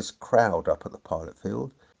 Decent sized crowd up at the pilot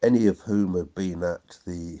field, any of whom have been at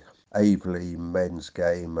the Aveley men's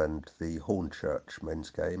game and the Hornchurch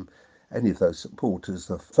men's game. Any of those supporters,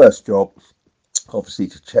 the first job obviously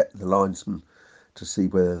to check the linesmen to see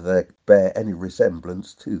whether they bear any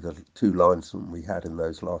resemblance to the two linesmen we had in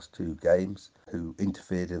those last two games who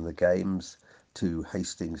interfered in the games to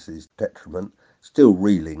Hastings' detriment. Still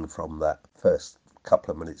reeling from that first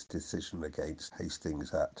couple of minutes decision against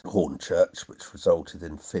Hastings at Hornchurch, which resulted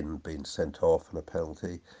in Finn being sent off and a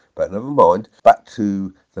penalty. But never mind, back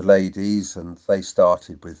to the ladies, and they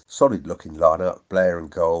started with solid looking lineup: Blair in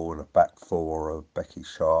goal and a back four of Becky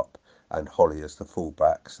Sharp and Holly as the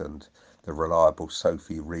fullbacks, and the reliable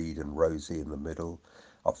Sophie Reed and Rosie in the middle.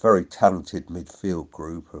 A very talented midfield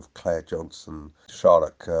group of Claire Johnson,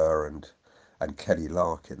 Charlotte Kerr and Kelly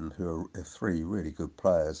Larkin, who are three really good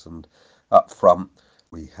players. And up front,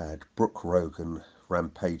 we had Brooke Rogan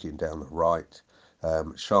rampaging down the right,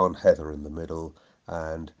 Sian Heather in the middle,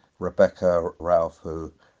 and Rebecca Ralph,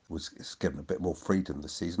 who was given a bit more freedom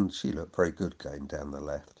this season. She looked very good going down the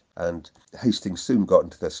left. And Hastings soon got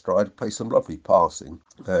into their stride, played some lovely passing,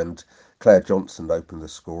 and Claire Johnson opened the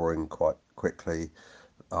scoring quite quickly.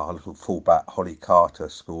 Our little fullback Holly Carter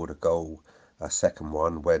scored a goal, a second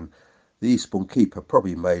one, when the Eastbourne keeper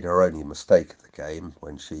probably made her only mistake of the game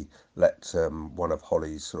when she let one of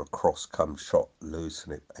Holly's sort of cross-come shot loose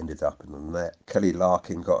and it ended up in the net. Kelly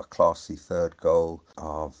Larkin got a classy third goal.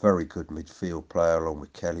 Our very good midfield player, along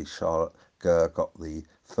with Kelly, Charlotte Kerr, got the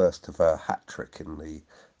first of her hat-trick in the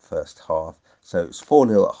first half. So it was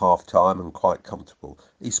 4-0 at half-time and quite comfortable.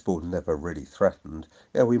 Eastbourne never really threatened.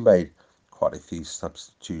 Yeah, we made quite a few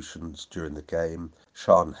substitutions during the game.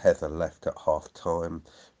 Sian Heather left at half-time,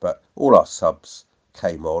 but all our subs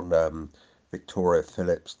came on. Victoria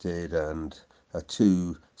Phillips did, and her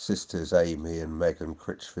two sisters, Amy and Megan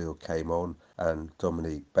Critchfield, came on, and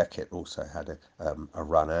Dominique Beckett also had a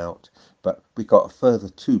run out. But we got a further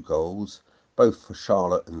 2 goals, both for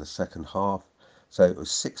Charlotte in the second half. So it was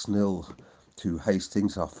 6-0 to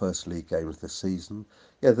Hastings, our first league game of the season.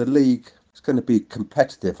 Yeah, the league is going to be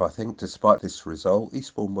competitive, I think, despite this result.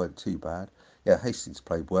 Eastbourne weren't too bad. Yeah, Hastings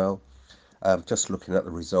played well. Just looking at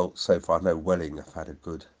the results so far, I know Welling have had a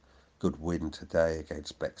good win today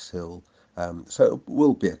against Bexhill. So it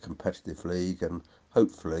will be a competitive league, and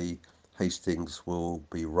hopefully Hastings will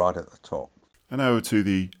be right at the top. And over to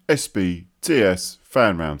the SBTS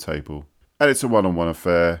Fan Roundtable. And it's a one-on-one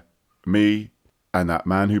affair. Me and that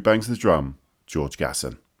man who bangs the drum, George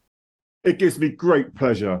Gasson. It gives me great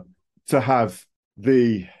pleasure to have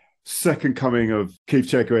the second coming of Keith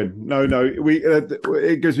Chegwin.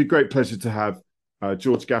 It gives me great pleasure to have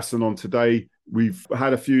George Gasson on today. We've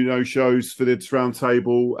had a few no-shows for this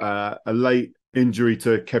roundtable, a late injury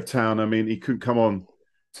to Kev Town. I mean, he couldn't come on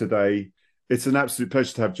today. It's an absolute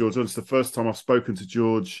pleasure to have George on. It's the first time I've spoken to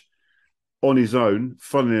George on his own,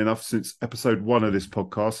 funnily enough, since episode 1 of this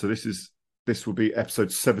podcast. So this will be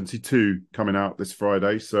episode 72 coming out this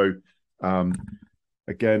Friday. So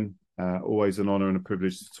again, always an honour and a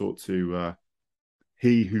privilege to talk to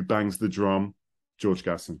he who bangs the drum, George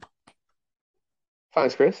Gasson.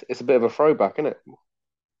 Thanks, Chris. It's a bit of a throwback, isn't it?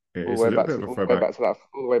 It is a little bit of a throwback.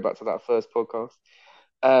 All the way back to that first podcast.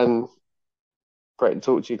 Great to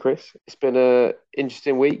talk to you, Chris. It's been an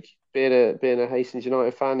interesting week being a Hastings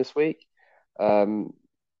United fan this week. One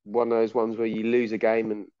of those ones where you lose a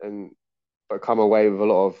game but come away with a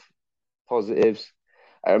lot of positives.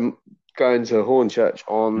 Going to Hornchurch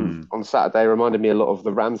on Saturday reminded me a lot of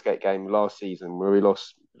the Ramsgate game last season where we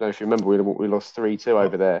lost. I don't know if you remember, we lost 3-2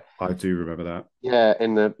 over there. I do remember that. Yeah,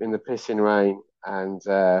 in the pissing rain, and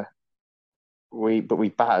we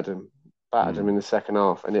battered them in the second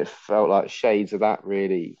half, and it felt like shades of that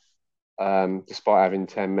really, despite having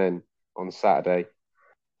 10 men on Saturday.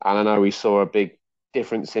 And I know we saw a big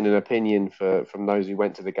difference in an opinion from those who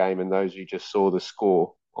went to the game and those who just saw the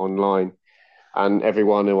score online. And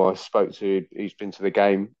everyone who I spoke to who's been to the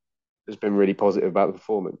game has been really positive about the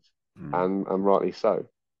performance, and rightly so.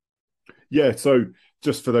 Yeah, so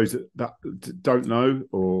just for those that don't know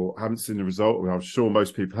or haven't seen the result, I'm sure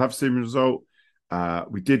most people have seen the result.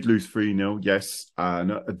 We did lose 3-0, yes,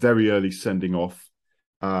 and a very early sending off.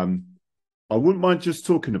 I wouldn't mind just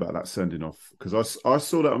talking about that sending off because I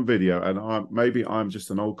saw that on video, and maybe I'm just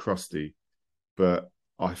an old crusty, but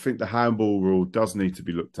I think the handball rule does need to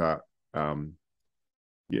be looked at.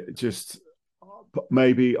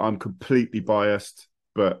 Maybe I'm completely biased,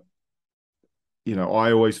 but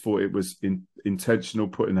I always thought it was intentional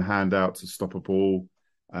putting the hand out to stop a ball,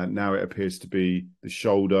 and now it appears to be the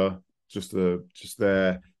shoulder just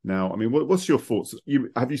there. Now, I mean, what's your thoughts?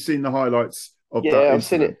 Have you seen the highlights of that? Yeah,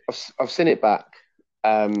 incident? I've seen it back,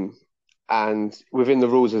 and within the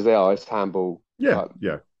rules as they are, it's handball. Yeah,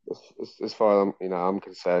 yeah. As far as I'm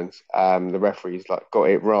concerned, the referee's got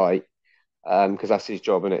it right. Because that's his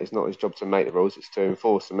job, and it's not his job to make the rules; it's to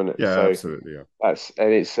enforce them, isn't it? Yeah, so absolutely. Yeah,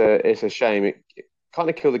 it's a shame. It kind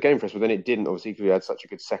of killed the game for us, but then it didn't. Obviously, because we had such a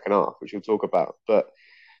good second half, which we'll talk about. But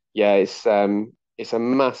yeah, it's a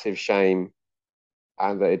massive shame,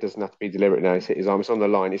 and that it doesn't have to be deliberate now. He's hit his arm; it's on the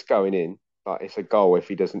line. It's going in. But it's a goal if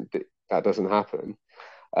that doesn't happen.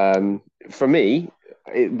 For me,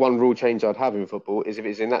 one rule change I'd have in football is if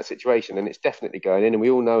it's in that situation and it's definitely going in, and we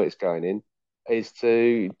all know it's going in, is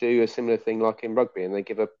to do a similar thing like in rugby, and they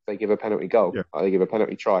give a penalty goal, they give a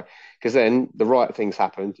penalty try, because then the right things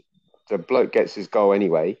happened. The bloke gets his goal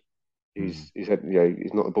anyway. He's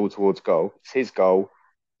not the ball towards goal. It's his goal.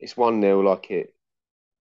 It's 1-0 like it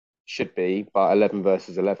should be, but 11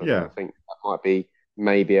 versus 11. Yeah. I think that might be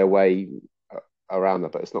maybe a way around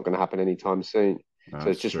that, but it's not going to happen anytime soon. So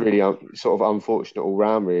it's just really sort of unfortunate all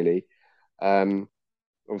round, really.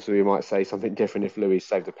 Obviously, we might say something different if Louis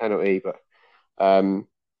saved a penalty, but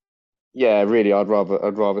really, I'd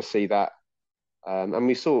rather see that. And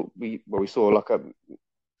we saw like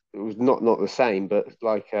it was not the same, but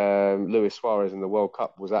like Luis Suarez in the World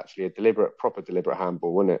Cup was actually a proper deliberate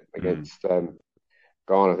handball, wasn't it, against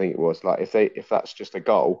Ghana? I think it was. Like if that's just a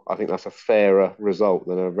goal, I think that's a fairer result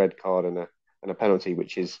than a red card and a penalty,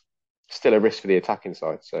 which is still a risk for the attacking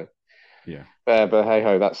side. So yeah, but hey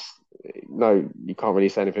ho, you can't really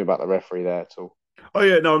say anything about the referee there at all. Oh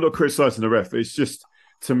yeah, no, I'm not criticising the ref. It's just,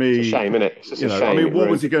 to me, it's a shame, isn't it? It's just a shame. I mean, what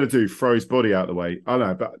was he going to do? Throw his body out the way? I don't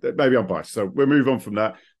know, but maybe I'm biased. So we'll move on from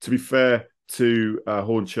that. To be fair to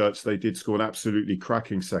Hornchurch, they did score an absolutely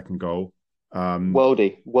cracking second goal.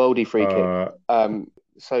 Worldy free kick.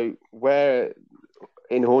 So where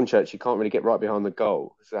in Hornchurch you can't really get right behind the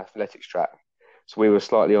goal. It's an athletics track. So we were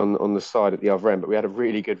slightly on the side at the other end, but we had a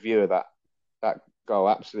really good view of that goal.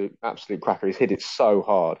 Absolute cracker. He's hit it so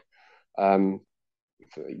hard.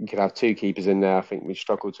 You could have two keepers in there. I think we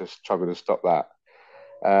struggle to stop that.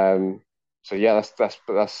 So yeah,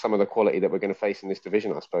 that's some of the quality that we're going to face in this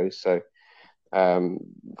division, I suppose. So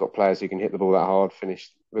got players who can hit the ball that hard,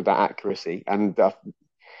 finish with that accuracy, and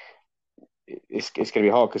it's going to be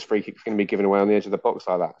hard because free kicks going to be given away on the edge of the box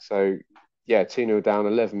like that. So yeah, 2-0 down,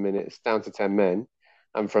 11 minutes, down to 10 men,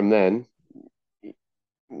 and from then,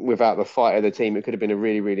 without the fight of the team, it could have been a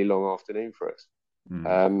really, really long afternoon for us.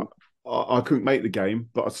 I couldn't make the game,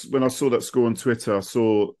 but when I saw that score on Twitter, I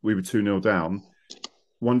saw we were 2-0 down.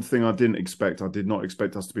 One thing I did not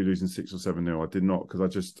expect us to be losing 6 or 7-0. I did not, because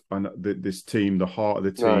I know this team, the heart of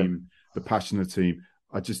the team, the passion of the team,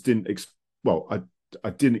 I just didn't I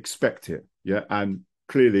didn't expect it. Yeah. And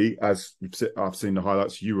clearly, as I've seen the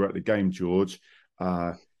highlights, you were at the game, George.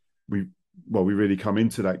 we really come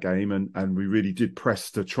into that game and we really did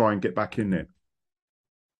press to try and get back in there.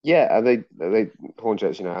 Yeah, and they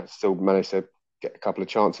Hornets, still managed to get a couple of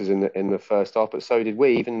chances in the first half, but so did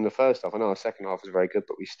we. Even in the first half, I know our second half was very good,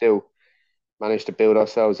 but we still managed to build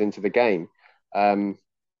ourselves into the game.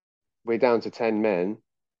 We're down to 10 men.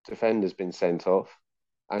 Defender's been sent off,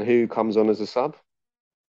 and who comes on as a sub?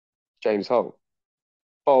 James Holt.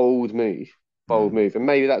 Bold move, and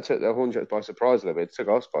maybe that took the Hornets by surprise a little bit. It took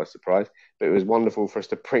us by surprise, but it was wonderful for us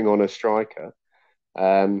to bring on a striker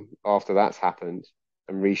after that's happened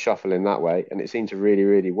and reshuffle in that way, and it seemed to really,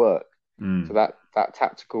 really work. So that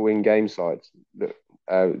tactical in-game side, that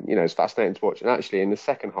it's fascinating to watch. And actually, in the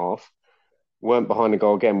second half, we weren't behind the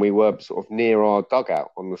goal again. We were sort of near our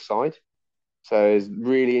dugout on the side, so it was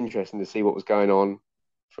really interesting to see what was going on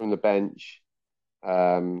from the bench.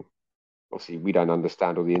 Obviously, we don't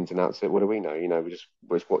understand all the ins and outs of it. What do we know?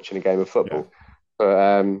 We're just watching a game of football.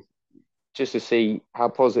 Yeah. But just to see how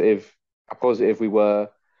positive we were,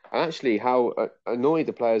 and actually how annoyed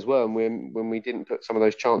the players were when we didn't put some of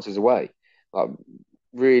those chances away. Like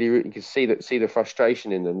really, really, you could see the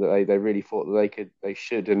frustration in them, that they really thought that they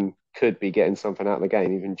should and could be getting something out of the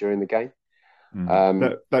game even during the game.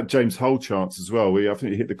 That James Hull chance as well. I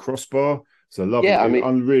think he hit the crossbar. So lovely. Yeah,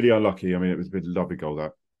 I'm really unlucky. I mean, it was a bit lovely goal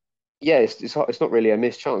that. Yeah, it's not really a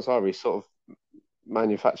missed chance either. He sort of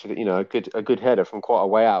manufactured, a good header from quite a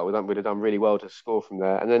way out. We'd have done really well to score from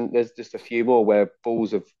there. And then there's just a few more where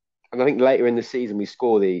balls have, and I think later in the season we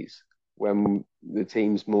score these when the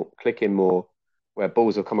team's more clicking more, where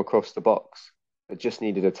balls have come across the box that just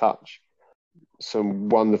needed a touch. Some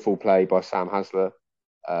wonderful play by Sam Hasler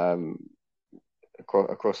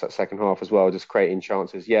across that second half as well, just creating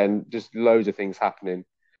chances. Yeah, and just loads of things happening.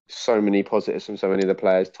 So many positives from so many of the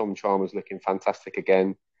players. Tom Chalmers looking fantastic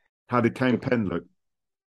again. How did Kane Penn look?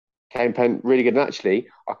 Kane Penn, really good. And actually,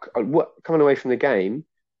 coming away from the game,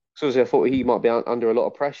 because I thought he might be under a lot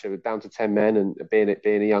of pressure, down to 10 men and being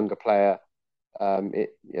a younger player, in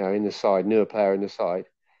the side, newer player in the side.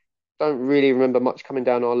 Don't really remember much coming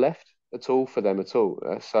down our left at all for them at all.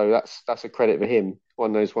 So that's a credit for him. One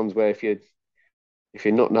of those ones where if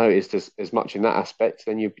you're not noticed as much in that aspect,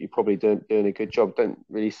 then you're probably doing a good job. Don't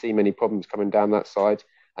really see many problems coming down that side.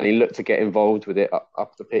 And he looked to get involved with it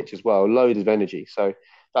up the pitch as well. Loads of energy. So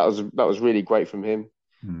that was really great from him.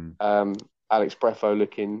 Alex Breffo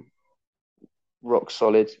looking rock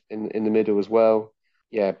solid in the middle as well.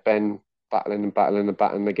 Yeah, Ben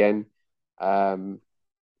battling again.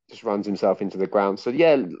 Just runs himself into the ground. So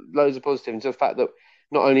yeah, loads of positives. And the fact that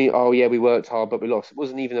not only, we worked hard, but we lost. It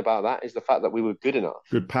wasn't even about that. It's the fact that we were good enough.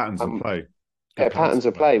 Good patterns of play. Patterns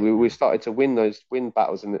of play. We started to win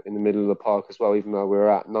battles in the middle of the park as well, even though we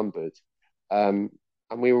were outnumbered. And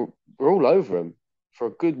we were all over them for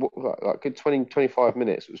a good 20, 25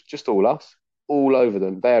 minutes. It was just all us, all over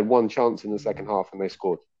them. They had one chance in the second half and they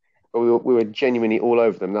scored. But we were genuinely all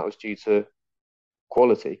over them. That was due to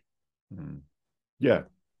quality. Yeah.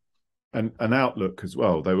 And an outlook as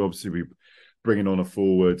well. They were obviously bringing on a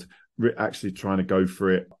forward, actually trying to go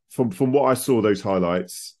for it. From what I saw, those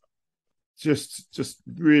highlights, just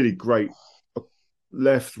really great.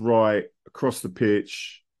 Left, right, across the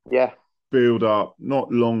pitch. Yeah. Build up,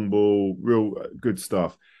 not long ball, real good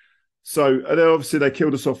stuff. So and then obviously they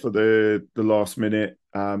killed us off at the last minute.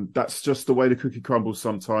 That's just the way the cookie crumbles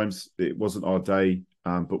sometimes. It wasn't our day,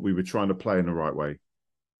 but we were trying to play in the right way.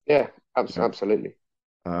 Yeah, absolutely.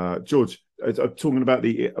 George, talking about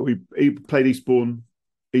we played Eastbourne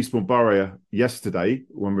Borough yesterday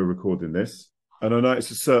when we were recording this, and I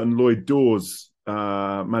noticed a certain Lloyd Dawes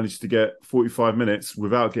managed to get 45 minutes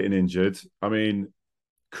without getting injured. I mean,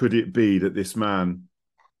 could it be that this man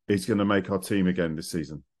is going to make our team again this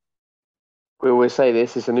season? We always say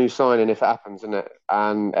this is a new signing if it happens, isn't it?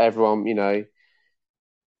 And everyone,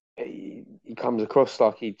 he comes across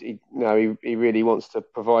like he really wants to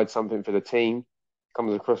provide something for the team.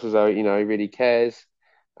 Comes across as though he really cares.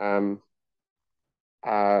 Popular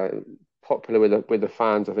with the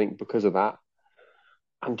fans, I think, because of that.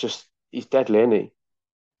 And just he's deadly, isn't he?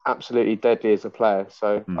 Absolutely deadly as a player.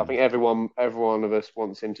 So I think every one of us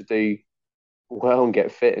wants him to do well and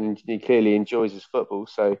get fit, and he clearly enjoys his football.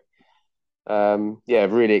 So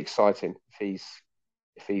really exciting if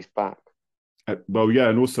he's back.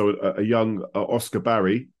 And also a young Oscar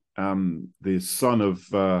Barry, the son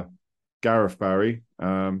of Gareth Barry.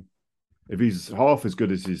 If he's half as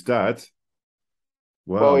good as his dad,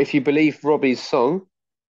 well, if you believe Robbie's song,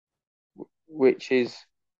 which is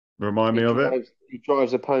remind me of it. He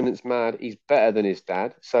drives opponents mad. He's better than his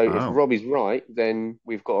dad. So if Robbie's right, then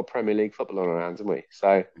we've got a Premier League football on our hands, haven't we?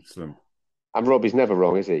 So excellent. And Robbie's never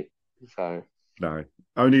wrong, is he? So No,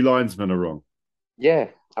 only linesmen are wrong. Yeah,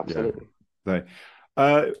 absolutely.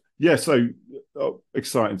 So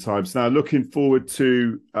exciting times. Now looking forward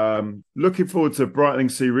to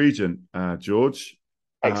Brightling Sea Region, George.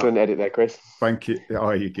 Excellent edit there, Chris. Thank you.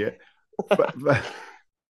 Oh, you get. But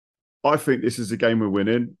I think this is a game we're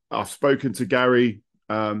winning. I've spoken to Gary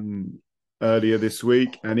earlier this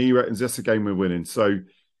week, and he reckons that's a game we're winning. So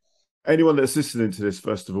anyone that's listening to this,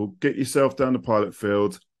 first of all, get yourself down the Pilot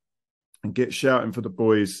Field and get shouting for the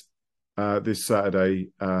boys this Saturday.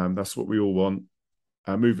 That's what we all want.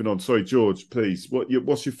 Moving on. Sorry, George, please.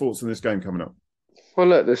 What's your thoughts on this game coming up? Well,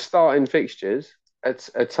 look, the starting fixtures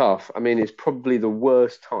are tough. I mean, it's probably the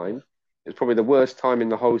worst time. It's probably the worst time in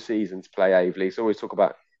the whole season to play Aveley. So always talk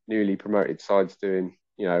about newly promoted sides doing,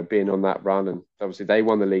 being on that run. And obviously they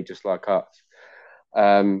won the league just like us.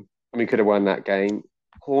 And we could have won that game.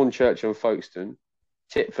 Hornchurch and Folkestone,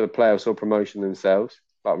 tit for the playoffs or promotion themselves,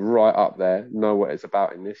 like right up there, know what it's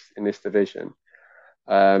about in this division.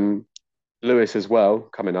 Lewis as well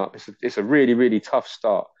coming up. It's a really, really tough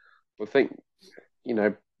start. I think,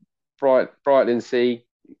 Brightling Sea,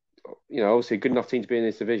 obviously a good enough team to be in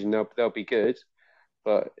this division. They'll be good,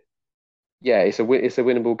 but yeah, it's a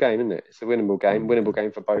winnable game, isn't it? It's a winnable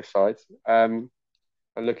game for both sides. And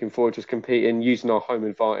looking forward to just competing, using our home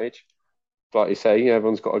advantage. Like you say,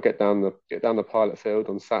 everyone's got to get down the Pilot Field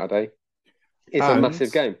on Saturday. It's a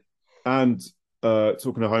massive game. And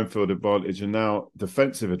talking of home field advantage and now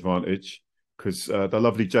defensive advantage, because the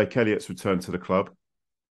lovely Jake Elliott's returned to the club.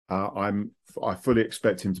 I fully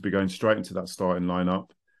expect him to be going straight into that starting lineup,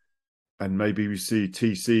 and maybe we see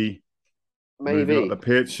TC moving up the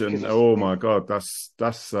pitch. And oh my God, that's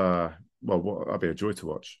that'd be a joy to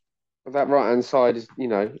watch. That right hand side is,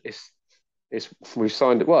 we've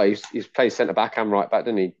signed it. Well, he's played centre back and right back,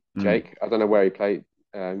 didn't he, Jake? I don't know where he played.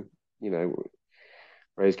 Where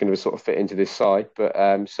he's going to sort of fit into this side, but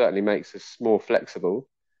certainly makes us more flexible.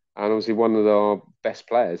 And obviously, one of our best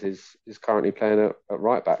players is currently playing at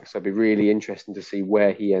right back. So it'd be really interesting to see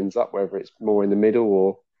where he ends up, whether it's more in the middle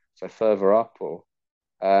or further up. Or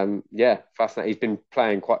fascinating. He's been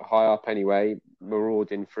playing quite high up anyway,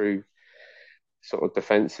 marauding through sort of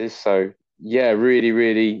defences. So yeah, really,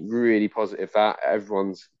 really, really positive. That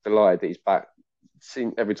everyone's delighted that he's back.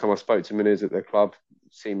 Every time I spoke to him when he was at the club,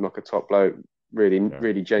 seemed like a top bloke.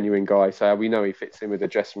 Really genuine guy. So we know he fits in with the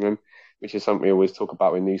dressing room, which is something we always talk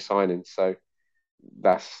about with new signings. So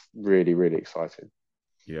that's really, really exciting.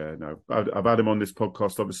 Yeah, no, I've had him on this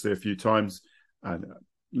podcast obviously a few times, and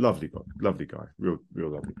lovely guy, real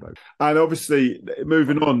lovely bloke. And obviously,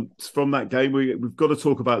 moving on from that game, we've got to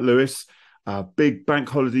talk about Lewis. Big bank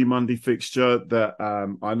holiday Monday fixture that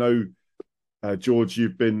I know, George,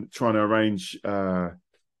 you've been trying to arrange.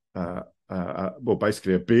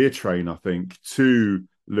 Basically a beer train, I think, to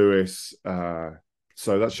Lewis.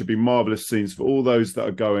 So that should be marvellous scenes for all those that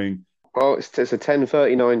are going. Well, it's a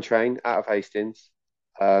 10:39 train out of Hastings.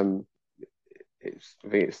 I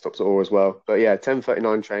think it stops at Orr as well. But yeah,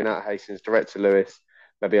 10:39 train out of Hastings, direct to Lewis.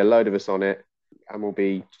 There'll be a load of us on it, and we'll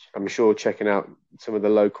be, I'm sure, checking out some of the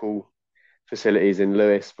local facilities in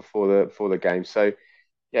Lewis before the game. So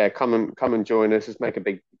yeah, come and join us. Let's make a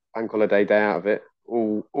big bank holiday day out of it.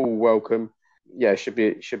 All welcome. Yeah, should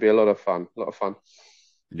be a lot of fun.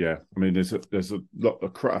 Yeah, I mean, there's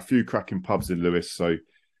a few cracking pubs in Lewis, so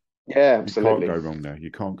yeah, absolutely. You can't go wrong there.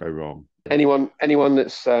 You can't go wrong. Anyone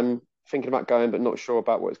that's thinking about going but not sure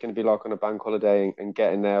about what it's going to be like on a bank holiday and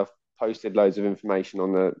getting there, I've posted loads of information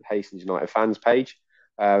on the Hastings United fans page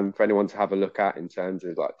for anyone to have a look at in terms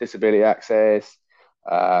of like disability access,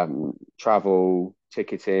 travel,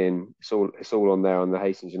 ticketing. It's all on there on the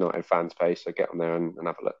Hastings United fans page. So get on there and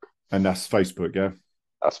have a look. And that's Facebook, yeah?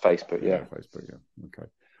 That's Facebook, yeah. Facebook, yeah. Okay.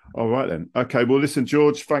 All right, then. Okay, well, listen,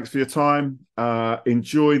 George, thanks for your time.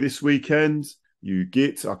 Enjoy this weekend.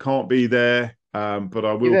 I can't be there, but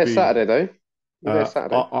I will be. You're there Saturday, though. You're there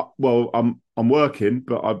Saturday. I'm working,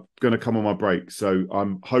 but I'm going to come on my break. So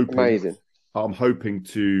I'm hoping. Amazing. I'm hoping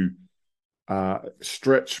to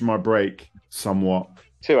stretch my break somewhat.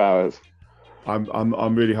 2 hours.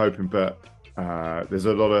 I'm really hoping, but there's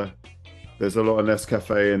a lot of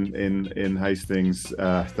Nescafe in Hastings.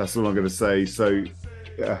 That's all I'm going to say. So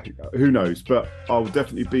who knows? But I'll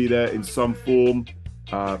definitely be there in some form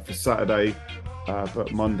for Saturday.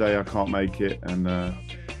 But Monday I can't make it, and I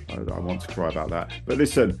want to cry about that. But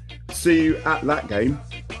listen, see you at that game.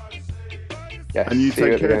 Yes, and you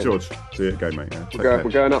take care, George. See you at the game, mate. Yeah, we're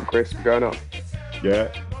going up, Chris. We're going up. Yeah.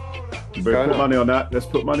 We'll put money on that. Let's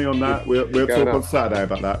put money on that. We'll talk on Saturday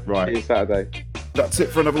about that. Right. See you Saturday. That's it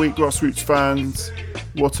for another week, Grassroots fans.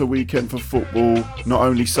 What a weekend for football. Not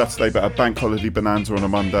only Saturday, but a bank holiday bonanza on a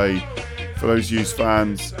Monday. For those Hughes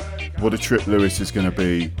fans, what a trip Lewis is going to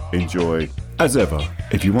be. Enjoy. As ever,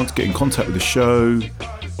 if you want to get in contact with the show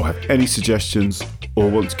or have any suggestions or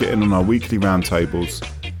want to get in on our weekly roundtables,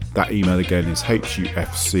 that email again is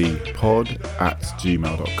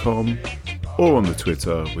hufcpod@gmail.com or on the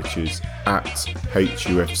Twitter, which is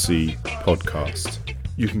 @HUFCpodcast.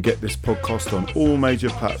 You can get this podcast on all major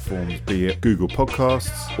platforms, be it Google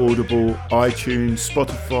Podcasts, Audible, iTunes,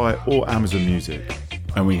 Spotify or Amazon Music.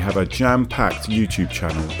 And we have a jam-packed YouTube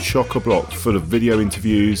channel, chock-a-block, full of video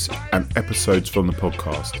interviews and episodes from the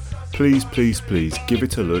podcast. Please, please, please give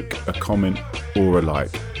it a look, a comment or a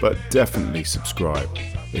like, but definitely subscribe.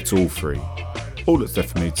 It's all free. All that's left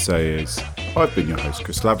for me to say is, I've been your host,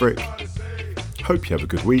 Chris Laverick. Hope you have a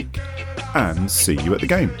good week and see you at the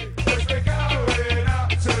game.